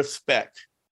genuine respect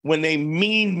when they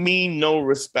mean me no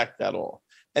respect at all?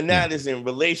 And that is in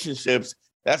relationships.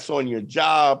 That's on your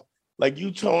job. Like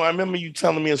I remember you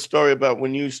telling me a story about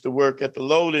when you used to work at the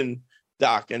loading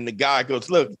dock, and the guy goes,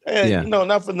 look,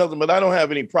 not for nothing, but I don't have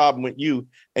any problem with you.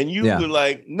 And you were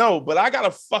like, no, but I got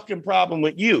a fucking problem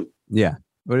with you. Yeah.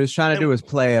 What he was trying to do was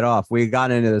play it off. We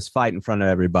got into this fight in front of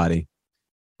everybody.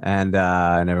 And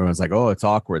everyone's like, oh, it's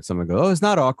awkward. Someone goes, oh, it's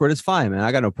not awkward. It's fine, man.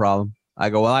 I got no problem. I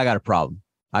go, well, I got a problem.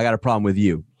 I got a problem with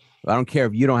you. I don't care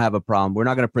if you don't have a problem. We're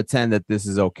not going to pretend that this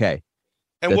is okay.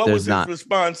 And what was his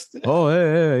response? Oh,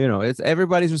 hey, it's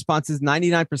everybody's response is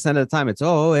 99% of the time. It's,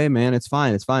 oh, hey, man, it's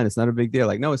fine. It's fine. It's not a big deal.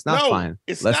 Like, no, it's not fine.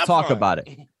 Let's talk about it.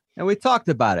 And we talked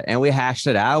about it, and we hashed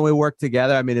it out. We worked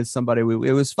together. I mean, it's somebody, it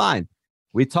was fine.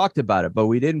 We talked about it, but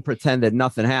we didn't pretend that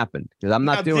nothing happened, because I'm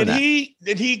not doing that.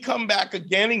 Did he come back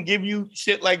again and give you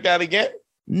shit like that again?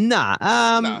 Nah.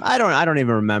 I don't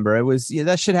even remember. It was,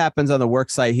 that shit happens on the work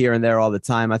site here and there all the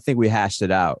time. I think we hashed it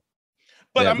out.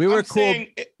 But we were cool. Saying,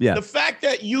 the fact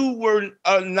that you were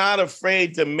not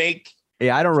afraid to make.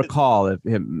 Yeah, I don't recall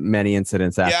many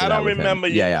incidents after that. Yeah, I don't remember.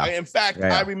 In fact,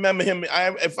 I remember him.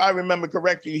 If I remember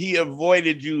correctly, he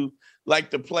avoided you like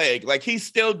the plague. Like, he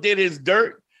still did his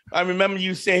dirt. I remember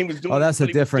you saying he was doing. Oh, that's a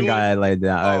different guy I laid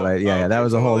down. That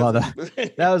was a whole other.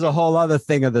 That was a whole other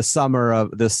thing of the summer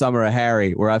of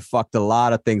Harry, where I fucked a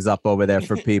lot of things up over there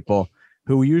for people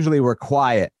who usually were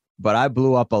quiet. But I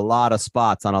blew up a lot of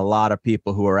spots on a lot of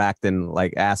people who were acting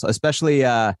like assholes,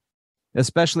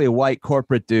 especially white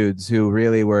corporate dudes who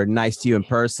really were nice to you in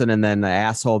person, and then the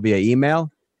asshole via email.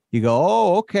 You go,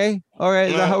 oh, okay, all right,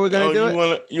 is that how we're gonna do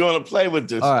it? You want to play with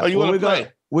this? All right, you want to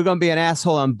play? We're gonna be an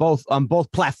asshole on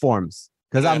both platforms,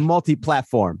 because I'm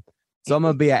multi-platform. So I'm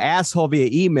gonna be an asshole via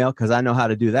email because I know how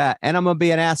to do that, and I'm gonna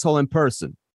be an asshole in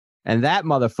person. And that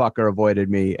motherfucker avoided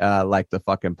me like the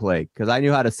fucking plague because I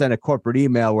knew how to send a corporate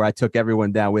email where I took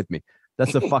everyone down with me.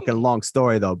 That's a fucking long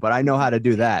story, though, but I know how to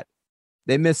do that.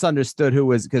 They misunderstood who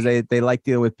was because they like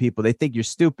dealing with people. They think you're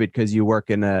stupid because you work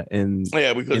because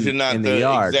you're not in the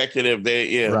yard. executive there.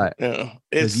 Yeah, right.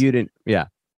 It's, you didn't. Yeah.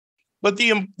 But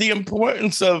the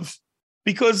importance of,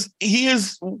 because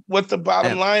here's what the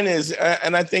bottom line is,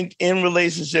 and I think in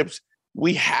relationships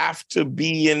we have to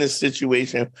be in a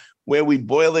situation where we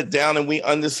boil it down and we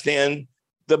understand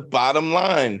the bottom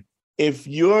line. If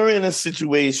you're in a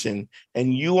situation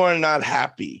and you are not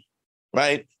happy,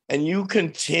 right, and you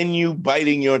continue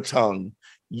biting your tongue,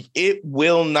 it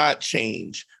will not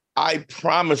change. I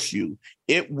promise you,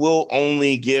 it will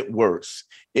only get worse.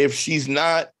 If she's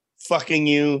not fucking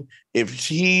you, if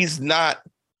he's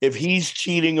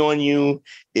cheating on you,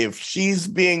 if she's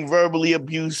being verbally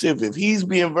abusive, if he's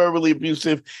being verbally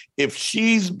abusive, if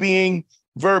she's being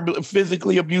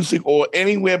physically abusive or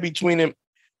anywhere between them,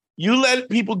 you let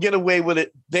people get away with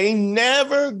it. They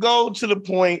never go to the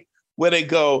point where they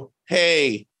go,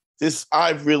 hey,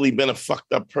 I've really been a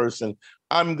fucked up person.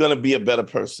 I'm going to be a better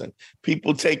person.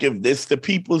 People take it. It's the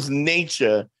people's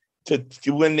nature to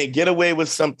when they get away with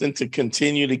something to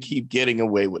continue to keep getting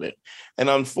away with it. And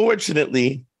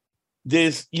unfortunately,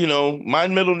 my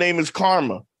middle name is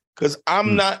Karma because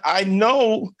I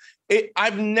know it. I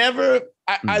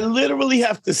literally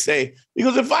have to say,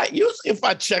 because if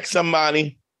I check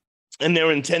somebody and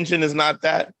their intention is not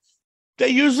that, they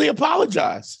usually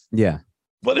apologize. Yeah.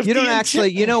 But if you don't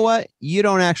you know what? You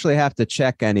don't actually have to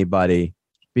check anybody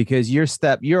because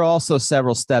you're also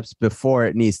several steps before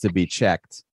it needs to be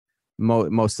checked.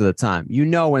 Most of the time,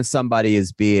 when somebody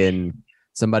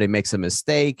makes a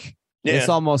mistake, it's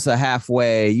almost a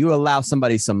halfway. You allow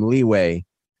somebody some leeway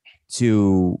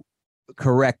to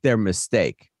correct their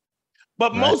mistake.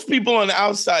 But most people on the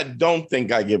outside don't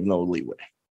think I give no leeway.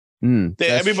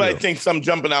 Everybody thinks I'm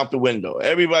jumping out the window.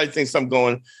 Everybody thinks I'm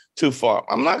going too far.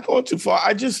 I'm not going too far.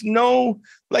 I just know,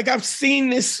 like, I've seen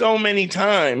this so many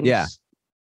times. Yeah.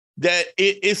 That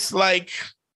it's like,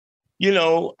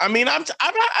 I mean, I've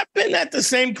been at the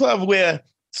same club where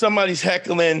somebody's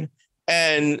heckling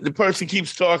and the person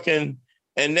keeps talking,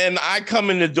 and then I come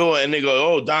in the door and they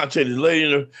go, "Oh, Dante, the lady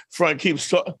in the front keeps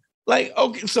talking." Like,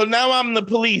 okay, so now I'm the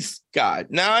police guy.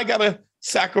 Now I gotta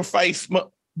sacrifice.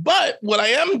 But what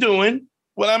I'm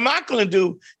not going to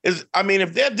do is, I mean,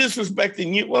 if they're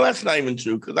disrespecting you, well, that's not even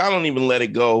true because I don't even let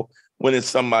it go when it's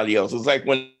somebody else. It's like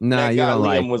when that guy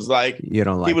Liam was like, you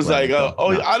don't like. He was like, no.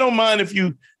 I don't mind if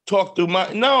you talk through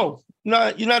my. No,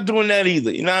 you're not doing that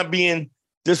either. You're not being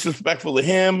disrespectful to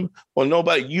him or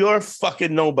nobody. You're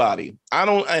fucking nobody. I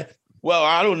don't know.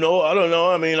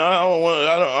 I mean,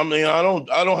 I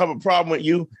don't have a problem with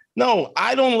you. No,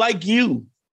 I don't like you.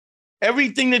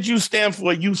 Everything that you stand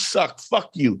for, you suck.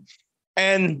 Fuck you.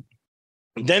 And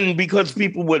then because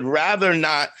people would rather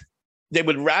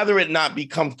it not be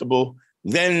comfortable,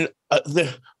 then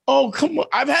oh, come on.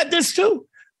 I've had this too.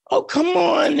 Oh, come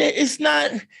on. It's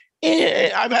not.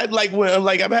 I've had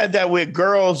I've had that where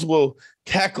girls will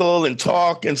heckle and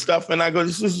talk and stuff. And I go,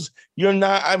 you're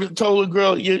not, I've told a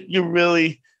girl, you're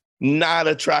really not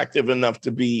attractive enough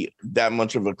to be that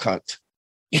much of a cunt.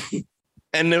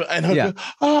 And her go,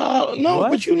 oh, no,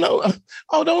 what?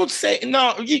 But don't say,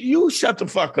 no, you shut the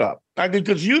fuck up.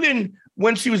 Because you didn't,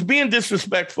 when she was being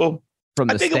disrespectful. From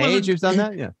the stage, you've done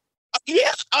that? Yeah.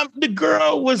 Yeah, the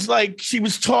girl was like, she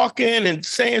was talking and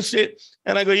saying shit.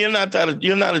 And I go, you're not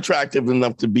attractive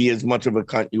enough to be as much of a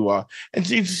cunt you are. And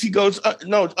she goes,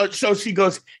 no. So she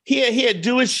goes, here,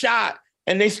 do a shot.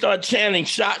 And they start chanting,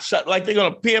 shot, like they're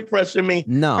going to peer pressure me.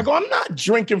 No. I go, I'm not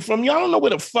drinking from you. I don't know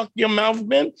where the fuck your mouth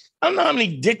been. I don't know how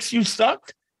many dicks you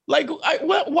sucked. Like,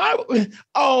 why?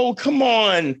 Oh, come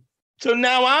on. So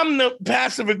now I'm the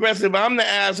passive aggressive. I'm the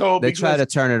asshole. They try to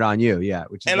turn it on you. Yeah.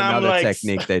 Which is another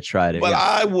technique they tried it. But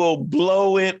I will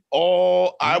blow it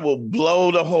all. I will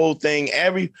blow the whole thing.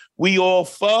 We all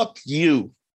fuck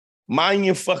you. Mind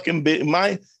your fucking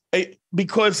business.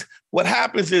 Because what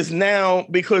happens is now,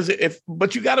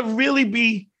 but you got to really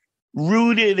be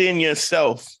rooted in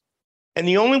yourself. And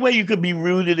the only way you could be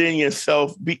rooted in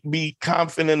yourself, be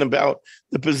confident about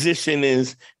the position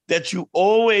is that you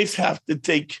always have to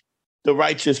take the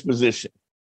righteous position.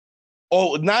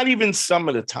 Oh, not even some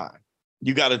of the time.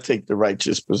 You got to take the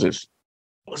righteous position.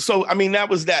 So, I mean, that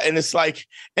was that. And it's like,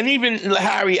 and even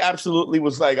Harry absolutely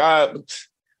was like, I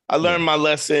learned my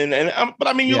lesson. But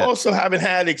I mean, you also haven't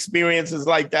had experiences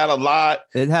like that a lot.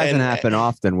 It hasn't happened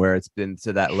often where it's been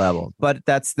to that level, but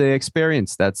that's the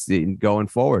experience. That's the going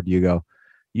forward. You go,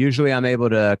 Usually I'm able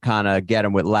to kind of get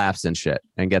them with laughs and shit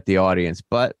and get the audience.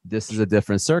 But this is a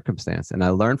different circumstance. And I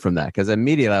learned from that because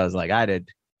immediately I was like, I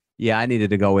needed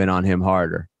to go in on him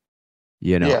harder,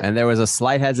 and there was a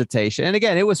slight hesitation. And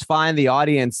again, it was fine.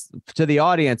 To the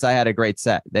audience, I had a great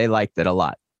set. They liked it a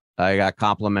lot. I got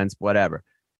compliments, whatever.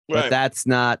 Right. But that's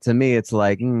not, to me, it's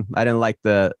like, I didn't like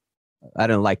that. I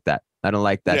don't like that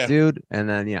dude. And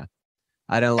then,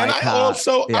 I don't like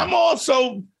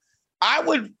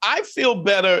I feel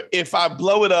better if I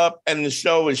blow it up and the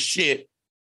show is shit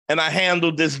and I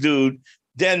handled this dude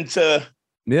than to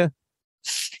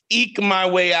eke my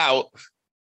way out,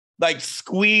 like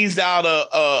squeeze out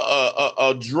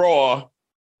a draw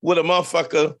with a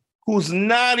motherfucker who's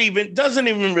doesn't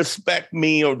even respect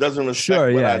me or doesn't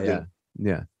respect what I do.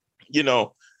 Yeah.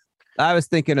 I was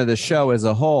thinking of the show as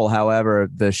a whole. However,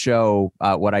 the show,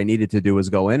 what I needed to do was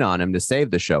go in on him to save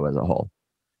the show as a whole.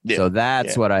 Yeah, so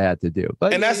that's what I had to do.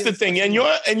 But that's the thing. And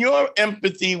your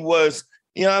empathy was,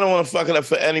 I don't want to fuck it up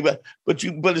for anybody,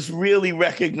 but it's really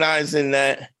recognizing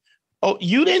that,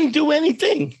 you didn't do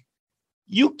anything.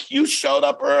 You showed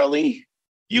up early.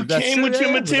 You came with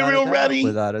your material ready.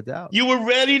 Without a doubt. You were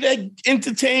ready to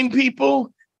entertain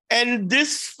people. And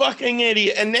this fucking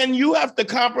idiot. And then you have to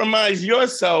compromise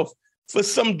yourself for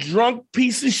some drunk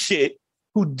piece of shit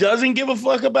who doesn't give a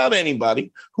fuck about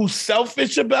anybody, who's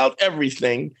selfish about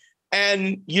everything,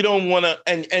 and you don't want to,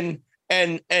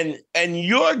 and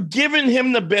you're giving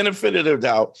him the benefit of the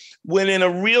doubt when in a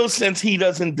real sense he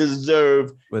doesn't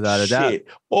deserve without a doubt.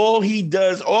 All he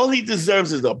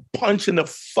deserves is a punch in the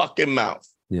fucking mouth.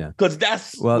 Yeah. Because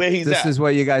that's where he's at. This is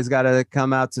where you guys got to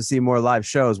come out to see more live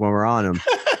shows when we're on them.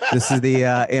 This is the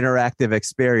interactive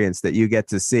experience that you get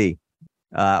to see.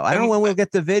 I don't know when we'll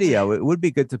get the video. It would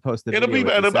be good to post the video. It'll be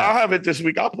better. I'll have it this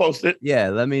week. I'll post it. Yeah,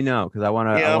 let me know because I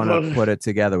want to put it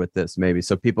together with this maybe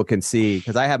so people can see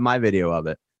because I have my video of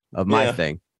it, of my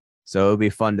thing. So it'll be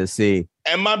fun to see.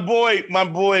 And my boy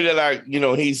that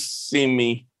he's seen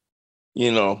me,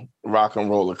 rock and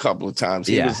roll a couple of times.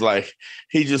 He just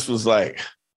was like,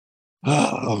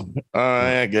 oh, all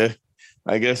right,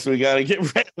 I guess we gotta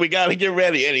get ready. We gotta get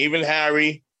ready. And even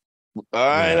Harry. All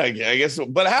right, I guess.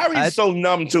 But Harry's so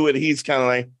numb to it. He's kind of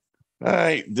like, all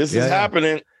right, this is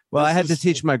happening. Well, I had to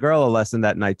teach my girl a lesson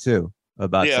that night too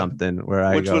about something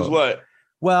which was what?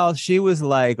 Well, she was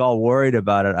like all worried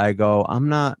about it. I go, I'm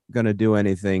not going to do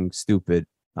anything stupid.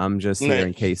 I'm just here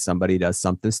in case somebody does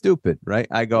something stupid. Right.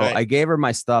 I go, I gave her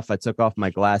my stuff. I took off my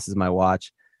glasses, my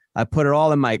watch. I put it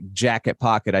all in my jacket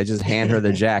pocket. I just hand her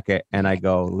the jacket and I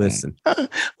go, listen.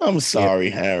 I'm sorry,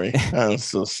 Harry. I'm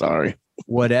so sorry.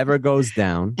 Whatever goes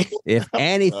down, if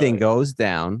anything goes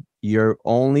down, your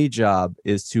only job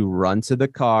is to run to the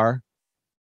car,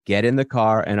 get in the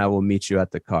car, and I will meet you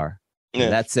at the car. Yeah.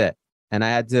 That's it. And I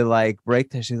had to break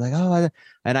that. She's like, oh,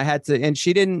 and I had to, and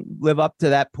she didn't live up to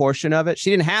that portion of it. She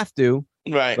didn't have to,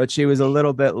 right? But she was a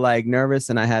little bit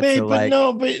nervous, and I had I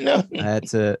had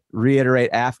to reiterate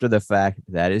after the fact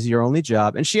that is your only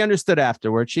job. And she understood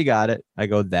afterward. She got it. I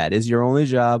go, that is your only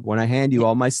job. When I hand you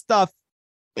all my stuff,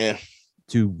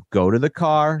 to go to the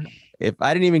car. If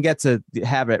I didn't even get to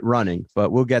have it running,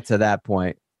 but we'll get to that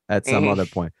point at some other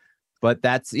point. But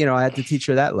that's, I had to teach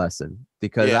her that lesson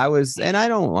because I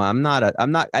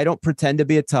don't pretend to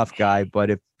be a tough guy, but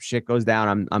if shit goes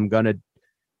down, I'm going to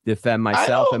defend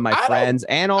myself and my friends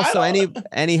and also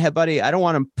anybody. I don't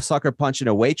want to sucker punching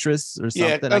a waitress or something.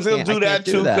 Yeah, because he'll do that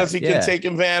too because he can take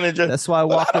advantage of. That's why I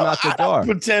walked him out the door. I don't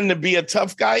pretend to be a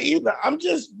tough guy either. I'm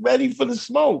just ready for the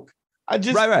smoke. I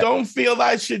just don't feel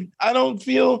I don't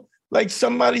feel like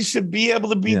somebody should be able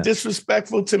to be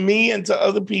disrespectful to me and to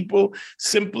other people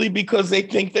simply because they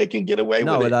think they can get away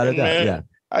with it. No, without a doubt,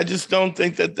 I just don't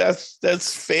think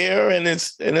that's fair and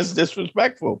it's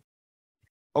disrespectful.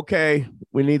 Okay,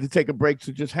 we need to take a break,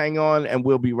 so just hang on and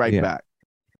we'll be right back.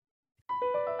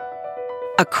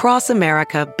 Across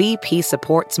America, BP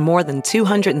supports more than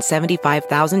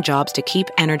 275,000 jobs to keep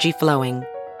energy flowing.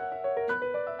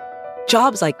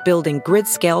 Jobs like building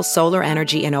grid-scale solar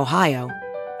energy in Ohio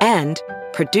and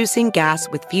producing gas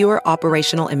with fewer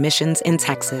operational emissions in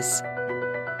Texas.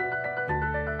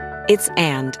 It's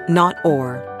and, not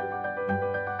or.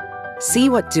 See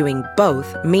what doing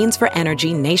both means for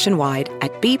energy nationwide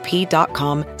at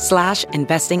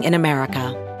bp.com/investing in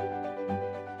America.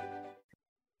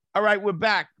 All right, we're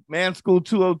back. Man School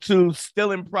 202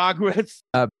 still in progress.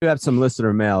 We have some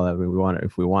listener mail that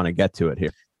if we want to get to it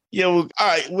here. Yeah, well, all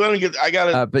right. We're gonna get. I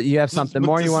gotta. But you have something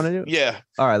more you want to do? Yeah.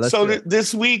 All right. Let's. So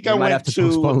this week I went to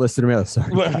postpone listener mail. Sorry.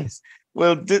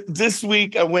 Well, this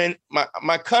week I went.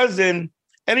 My cousin.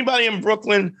 Anybody in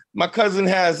Brooklyn? My cousin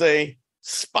has a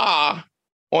spa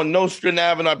on Nostrand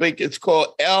Avenue. I think it's called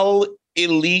L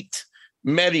Elite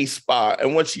Medi Spa.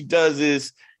 And what she does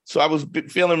is, so I was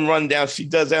feeling run down. She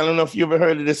does, I don't know if you ever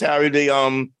heard of this, Harry,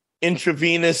 the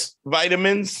intravenous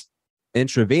vitamins.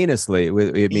 Intravenously,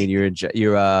 I mean, you're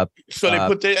so they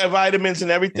put the vitamins and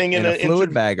everything in a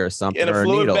fluid bag or something, in a or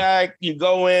fluid needle. bag. You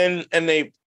go in and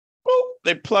they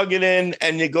plug it in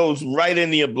and it goes right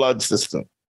into your blood system.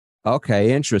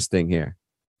 Okay, interesting here.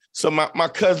 So my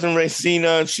cousin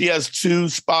Racina, she has 2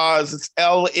 spas. It's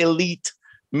L Elite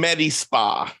Medi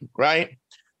Spa, right?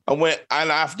 I went,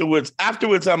 and afterwards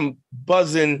I'm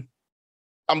buzzing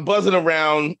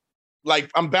around.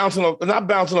 Like I'm not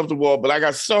bouncing off the wall, but I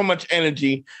got so much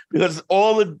energy because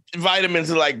all the vitamins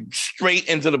are like straight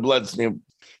into the bloodstream.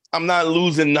 I'm not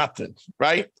losing nothing,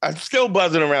 right? I'm still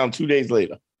buzzing around 2 days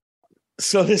later.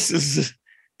 So this is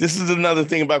another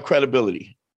thing about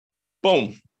credibility.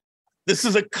 Boom. This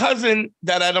is a cousin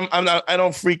that I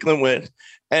don't frequent with.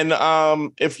 And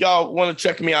if y'all want to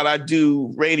check me out, I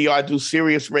do radio. I do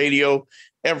Sirius Radio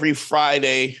every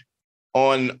Friday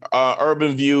on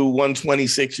Urban View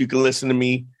 126. You can listen to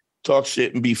me talk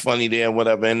shit and be funny there and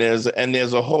whatever. And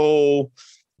there's a whole,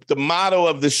 the motto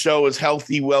of the show is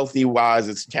healthy, wealthy, wise.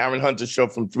 It's Karen Hunter show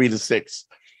from 3 to 6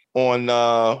 on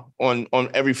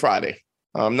every Friday.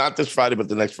 Not this Friday, but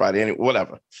the next Friday, anyway,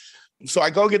 whatever. So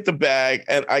I go get the bag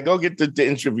and I go get the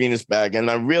intravenous bag,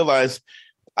 and I realize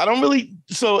I don't really,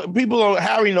 so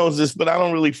Harry knows this, but I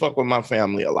don't really fuck with my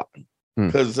family a lot.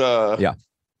 Because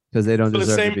because they don't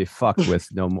deserve to be fucked with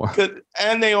no more.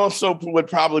 And they also would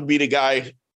probably be the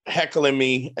guy heckling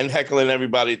me and heckling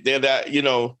everybody. They're that,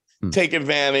 take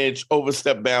advantage,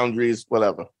 overstep boundaries,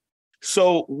 whatever.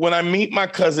 So when I meet my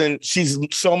cousin, she's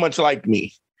so much like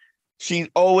me. She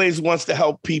always wants to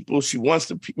help people. She wants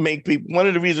to make people. One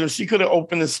of the reasons she could have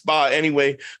opened a spa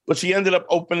anyway, but she ended up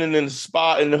opening a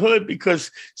spa in the hood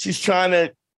because she's trying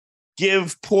to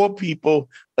give poor people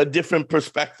a different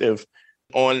perspective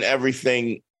on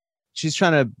everything. She's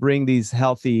trying to bring these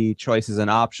healthy choices and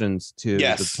options to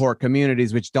the poor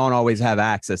communities, which don't always have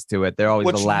access to it. They're always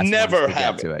the last ones to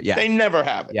get to it. Yeah, they never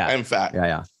have it. Yeah, in fact.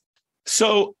 Yeah.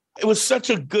 So it was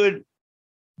such a good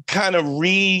kind of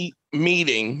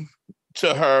re-meeting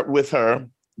with her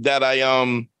that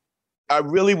I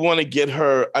really want to get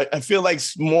her. I feel like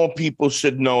more people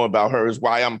should know about her, is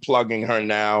why I'm plugging her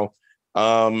now.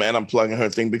 And I'm plugging her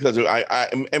thing because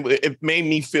it made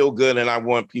me feel good, and I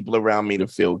want people around me to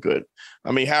feel good.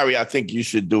 I mean, Harry, I think you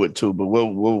should do it too, but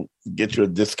we'll get you a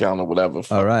discount or whatever.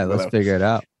 All right, let's figure it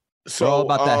out. So we're all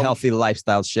about that healthy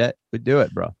lifestyle shit. We do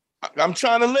it, bro. I'm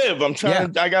trying to live.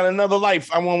 I got another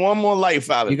life. I want one more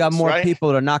life out of it. You got more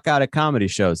people to knock out at comedy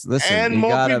shows. Listen, and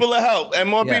more people to help. And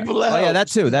more people to help. Oh yeah, that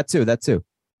too.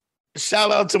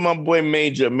 Shout out to my boy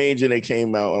Major. They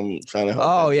came out. I'm trying to help.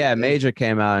 Oh yeah, Major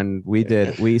came out, and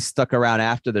we stuck around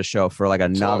after the show for like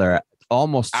another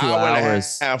almost 2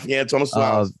 hours. Yeah, it's almost 2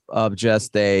 hours of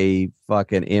just a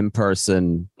fucking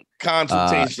in-person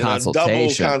consultation.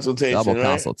 Double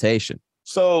consultation.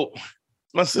 So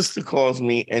my sister calls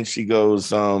me and she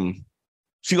goes, oh,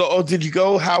 did you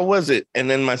go? How was it? And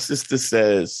then my sister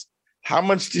says, how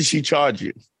much did she charge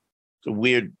you? It's a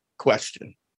weird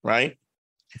question, right?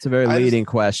 It's a very leading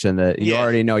question that you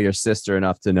already know your sister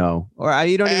enough to know. Or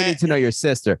you don't even need to know your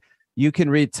sister. You can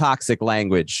read toxic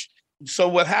language. So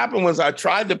what happened was I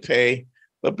tried to pay,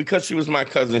 but because she was my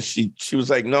cousin, she was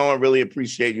like, no, I really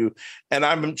appreciate you. And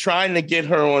I've been trying to get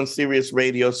her on Sirius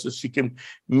Radio so she can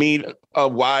meet a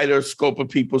wider scope of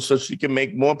people so she can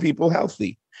make more people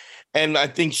healthy. And I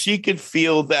think she could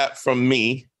feel that from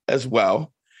me as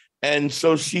well. And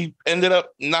so she ended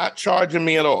up not charging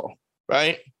me at all,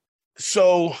 right?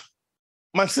 So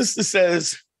my sister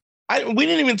says, we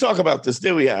didn't even talk about this,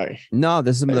 did we, Harry? No,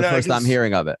 this is the first time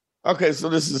hearing of it. Okay, so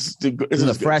this is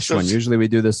a fresh one. Usually we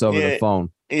do this over the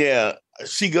phone. Yeah.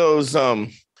 She goes,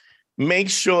 make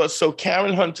sure. So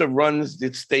Karen Hunter runs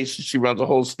the station. She runs a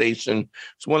whole station.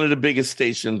 It's one of the biggest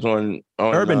stations on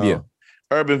Urban View.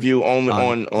 Urban View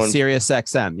on Sirius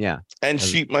XM. Yeah. And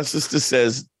my sister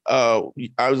says, I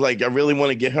was like, I really want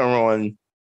to get her on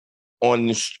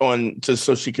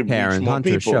so she can Karen reach more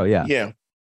Hunter people. Show, yeah. Yeah.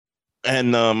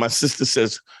 And my sister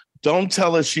says, don't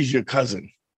tell her she's your cousin.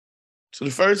 So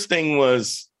the first thing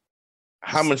was,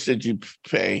 how much did you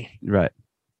pay? Right.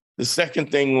 The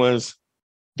second thing was,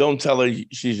 don't tell her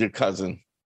she's your cousin.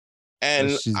 And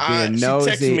she's she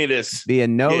texted me this.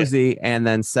 Being nosy, and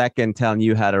then second, telling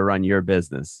you how to run your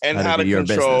business. And how to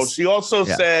control. She also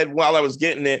said, while I was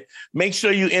getting it, make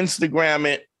sure you Instagram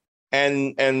it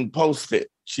and post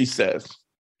it, she says.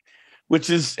 Which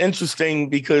is interesting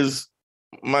because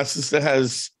my sister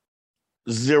has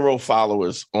 0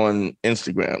 followers on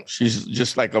Instagram. She's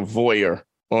just like a voyeur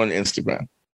on Instagram.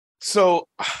 So,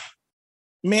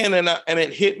 man, and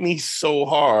it hit me so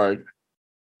hard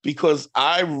because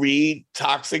I read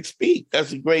toxic speak.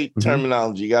 That's a great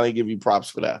terminology. Got to give you props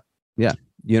for that. Yeah.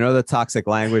 You know the toxic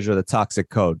language or the toxic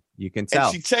code. You can tell.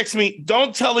 And she texts me,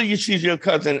 don't tell her she's your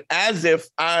cousin, as if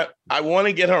I want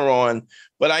to get her on,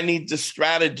 but I need to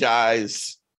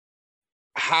strategize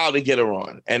how to get her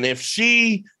on. And if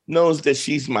she knows that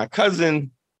she's my cousin,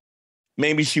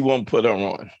 maybe she won't put her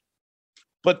on.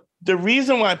 But the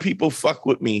reason why people fuck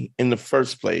with me in the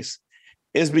first place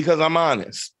is because I'm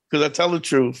honest, because I tell the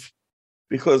truth,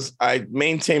 because I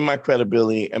maintain my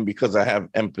credibility, and because I have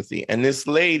empathy. And this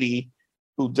lady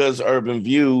who does Urban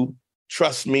View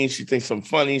trusts me. She thinks I'm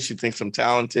funny. She thinks I'm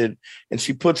talented. And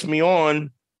she puts me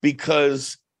on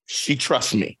because she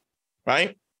trusts me,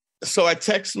 right? So I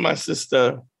text my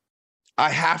sister, I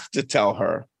have to tell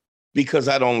her because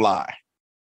I don't lie,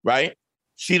 right?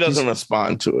 She doesn't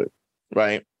respond to it,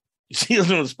 right? She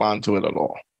doesn't respond to it at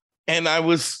all. And I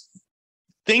was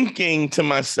thinking to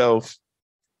myself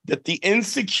that the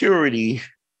insecurity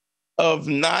of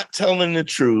not telling the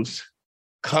truth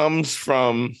comes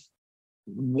from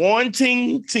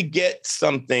wanting to get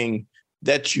something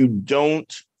that you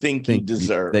don't think you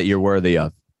deserve, that you're worthy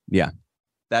of. Yeah.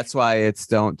 That's why it's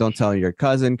don't tell your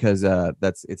cousin, because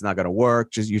it's not going to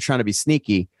work. Just you're trying to be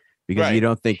sneaky because you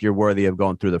don't think you're worthy of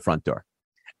going through the front door.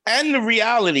 And the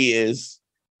reality is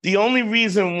the only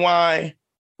reason why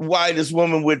this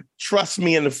woman would trust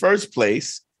me in the first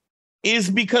place is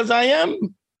because I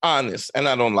am honest and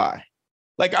I don't lie.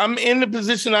 Like, I'm in the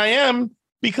position I am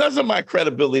because of my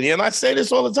credibility. And I say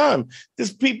this all the time.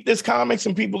 There's comics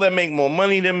and people that make more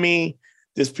money than me.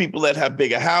 There's people that have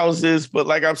bigger houses. But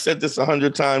like I've said this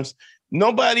 100 times,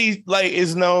 nobody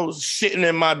is shitting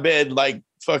in my bed like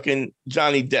fucking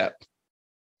Johnny Depp.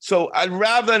 So I'd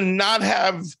rather not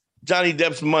have Johnny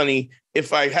Depp's money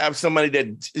if I have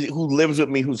somebody who lives with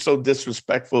me who's so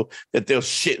disrespectful that they'll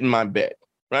shit in my bed,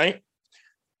 right?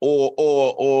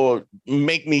 Or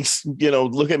make me,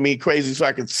 look at me crazy so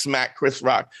I can smack Chris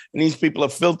Rock. And these people are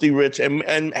filthy rich. And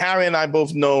Harry and I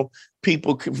both know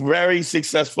people, very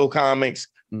successful comics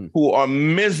who are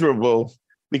miserable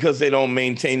because they don't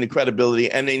maintain the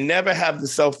credibility, and they never have the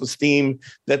self-esteem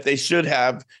that they should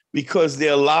have because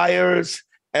they're liars.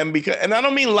 And I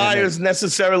don't mean liars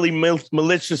necessarily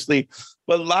maliciously,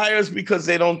 but liars because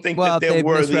they don't think that they're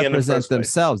worthy in the first place.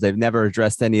 Themselves. They've never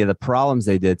addressed any of the problems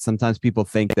they did. Sometimes people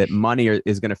think that money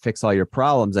is going to fix all your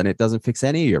problems, and it doesn't fix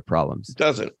any of your problems. It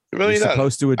doesn't. It really doesn't. You're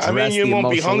supposed to address the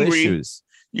emotional issues.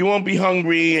 You won't be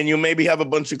hungry, and you maybe have a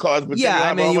bunch of cars, but you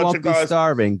won't be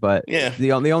starving. But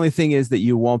the only thing is that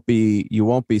you won't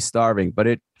be starving. But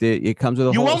it comes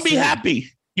with you won't be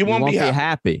happy. You won't be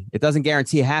happy. It doesn't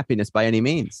guarantee happiness by any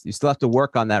means. You still have to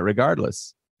work on that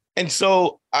regardless. And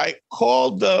so I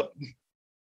called up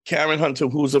Karen Hunter,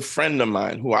 who's a friend of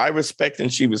mine, who I respect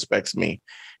and she respects me.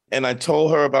 And I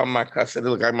told her about I said,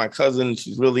 look, my cousin,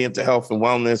 she's really into health and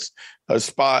wellness. Her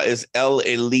spa is El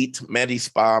Elite Medi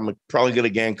Spa. I'm probably good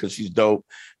again because she's dope.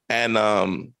 And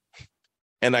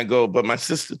I go, but my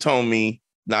sister told me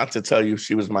not to tell you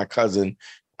she was my cousin.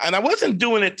 And I wasn't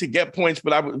doing it to get points,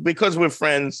 but because we're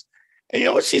friends. And you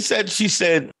know what she said? She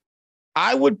said,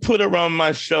 I would put her on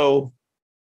my show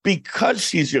because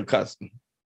she's your cousin.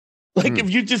 Like,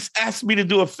 if you just asked me to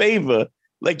do a favor,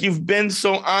 like you've been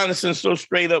so honest and so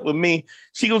straight up with me.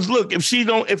 She goes, look, if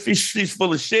she's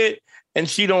full of shit and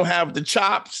she don't have the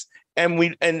chops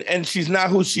and she's not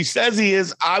who she says he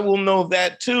is, I will know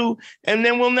that too. And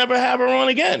then we'll never have her on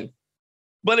again.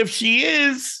 But if she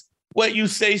is what you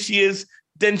say she is,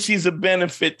 then she's a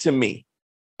benefit to me.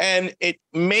 And it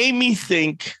made me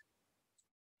think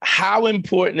how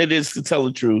important it is to tell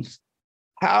the truth,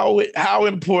 how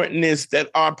important it is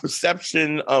that our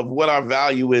perception of what our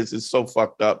value is so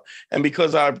fucked up. And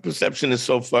because our perception is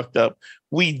so fucked up,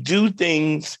 we do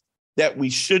things that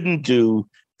we shouldn't do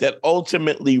that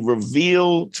ultimately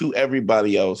reveal to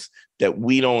everybody else that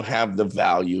we don't have the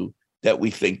value that we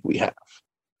think we have.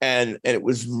 And it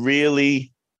was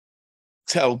really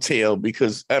telltale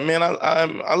because,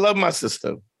 I love my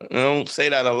sister. I don't say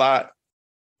that a lot,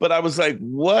 but I was like,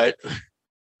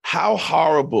 how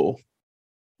horrible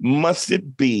must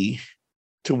it be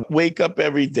to wake up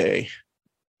every day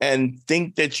and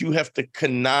think that you have to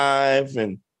connive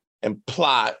and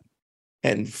plot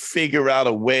and figure out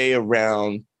a way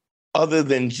around other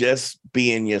than just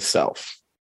being yourself.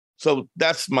 So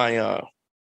that's my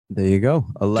there you go.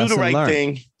 A lesson do the right learned.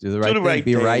 thing. Do the right thing.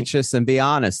 Be righteous and be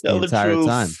honest the entire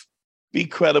time. Be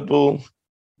credible.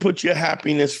 Put your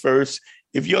happiness first.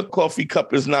 If your coffee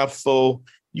cup is not full,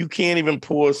 you can't even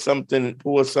pour some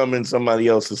in somebody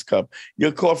else's cup.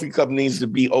 Your coffee cup needs to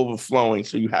be overflowing.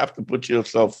 So you have to put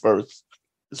yourself first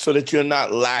so that you're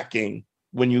not lacking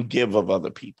when you give to other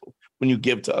people.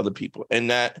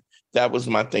 And that was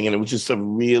my thing. And it was just a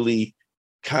really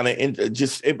kind of,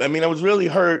 I was really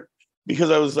hurt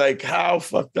because I was like, how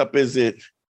fucked up is it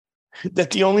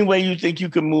that the only way you think you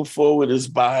can move forward is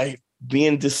by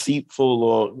being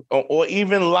deceitful or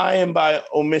even lying by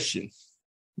omission?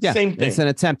 Yeah, same thing. It's an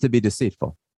attempt to be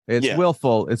deceitful. It's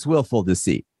willful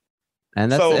deceit.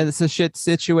 And it's a shit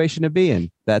situation to be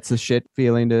in. That's a shit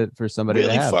feeling for somebody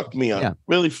really to have. Fucked me up. Yeah.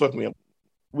 Really fucked me up.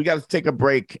 We got to take a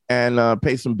break and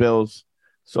pay some bills.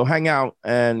 So hang out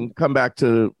and come back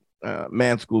to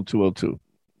Man School 202.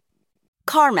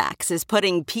 CarMax is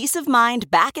putting peace of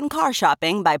mind back in car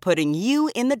shopping by putting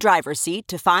you in the driver's seat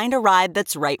to find a ride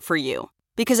that's right for you.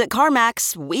 Because at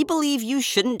CarMax, we believe you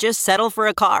shouldn't just settle for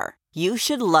a car. You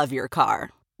should love your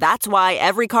car. That's why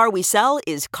every car we sell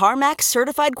is CarMax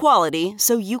certified quality,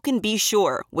 so you can be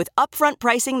sure with upfront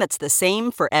pricing that's the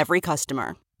same for every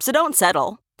customer. So don't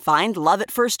settle. Find love at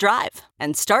first drive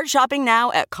and start shopping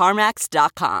now at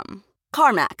CarMax.com.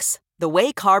 CarMax, the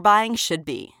way car buying should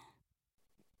be.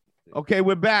 Okay,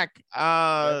 we're back.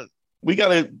 We got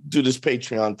to do this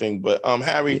Patreon thing, but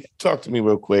Harry, talk to me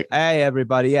real quick. Hey,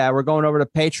 everybody. Yeah, we're going over to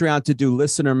Patreon to do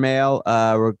listener mail.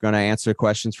 We're going to answer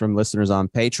questions from listeners on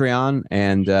Patreon,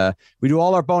 and we do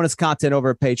all our bonus content over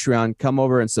at Patreon. Come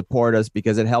over and support us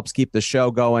because it helps keep the show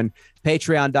going.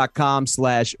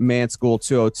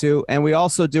 Patreon.com/manschool202. And we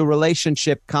also do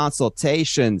relationship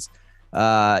consultations.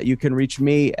 You can reach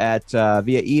me at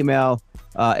via email.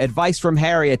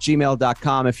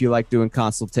 advicefromharry@gmail.com if you like doing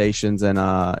consultations and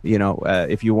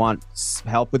if you want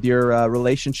help with your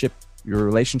relationship,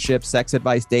 sex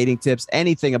advice, dating tips,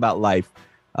 anything about life,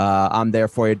 I'm there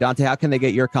for you. Dante, how can they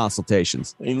get your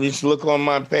consultations? You just look on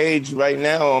my page right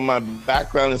now on my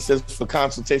background. It says for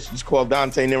consultations, call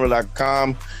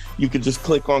DanteNero.com. You can just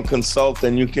click on consult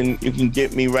and you can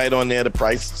get me right on there. The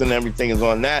prices and everything is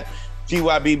on that.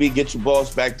 GYBB, get your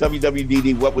balls back.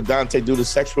 WWDD, What Would Dante Do? The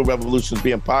Sexual Revolution is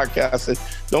being podcasted.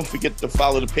 Don't forget to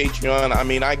follow the Patreon. I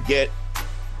mean, I get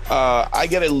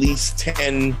at least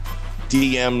 10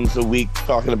 DMs a week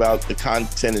talking about the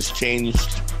content has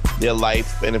changed their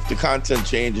life. And if the content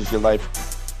changes your life,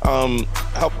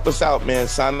 help us out, man.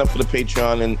 Sign up for the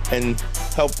Patreon and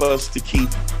help us to keep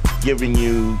giving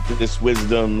you this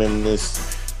wisdom and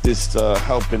this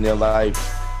help in their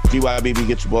life. GYBB,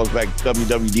 get your balls back.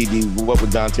 WWDD, What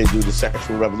Would Dante Do? The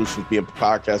Sexual Revolution being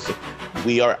podcasted.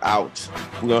 We are out.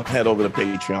 We're going to head over to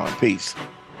Patreon. Peace.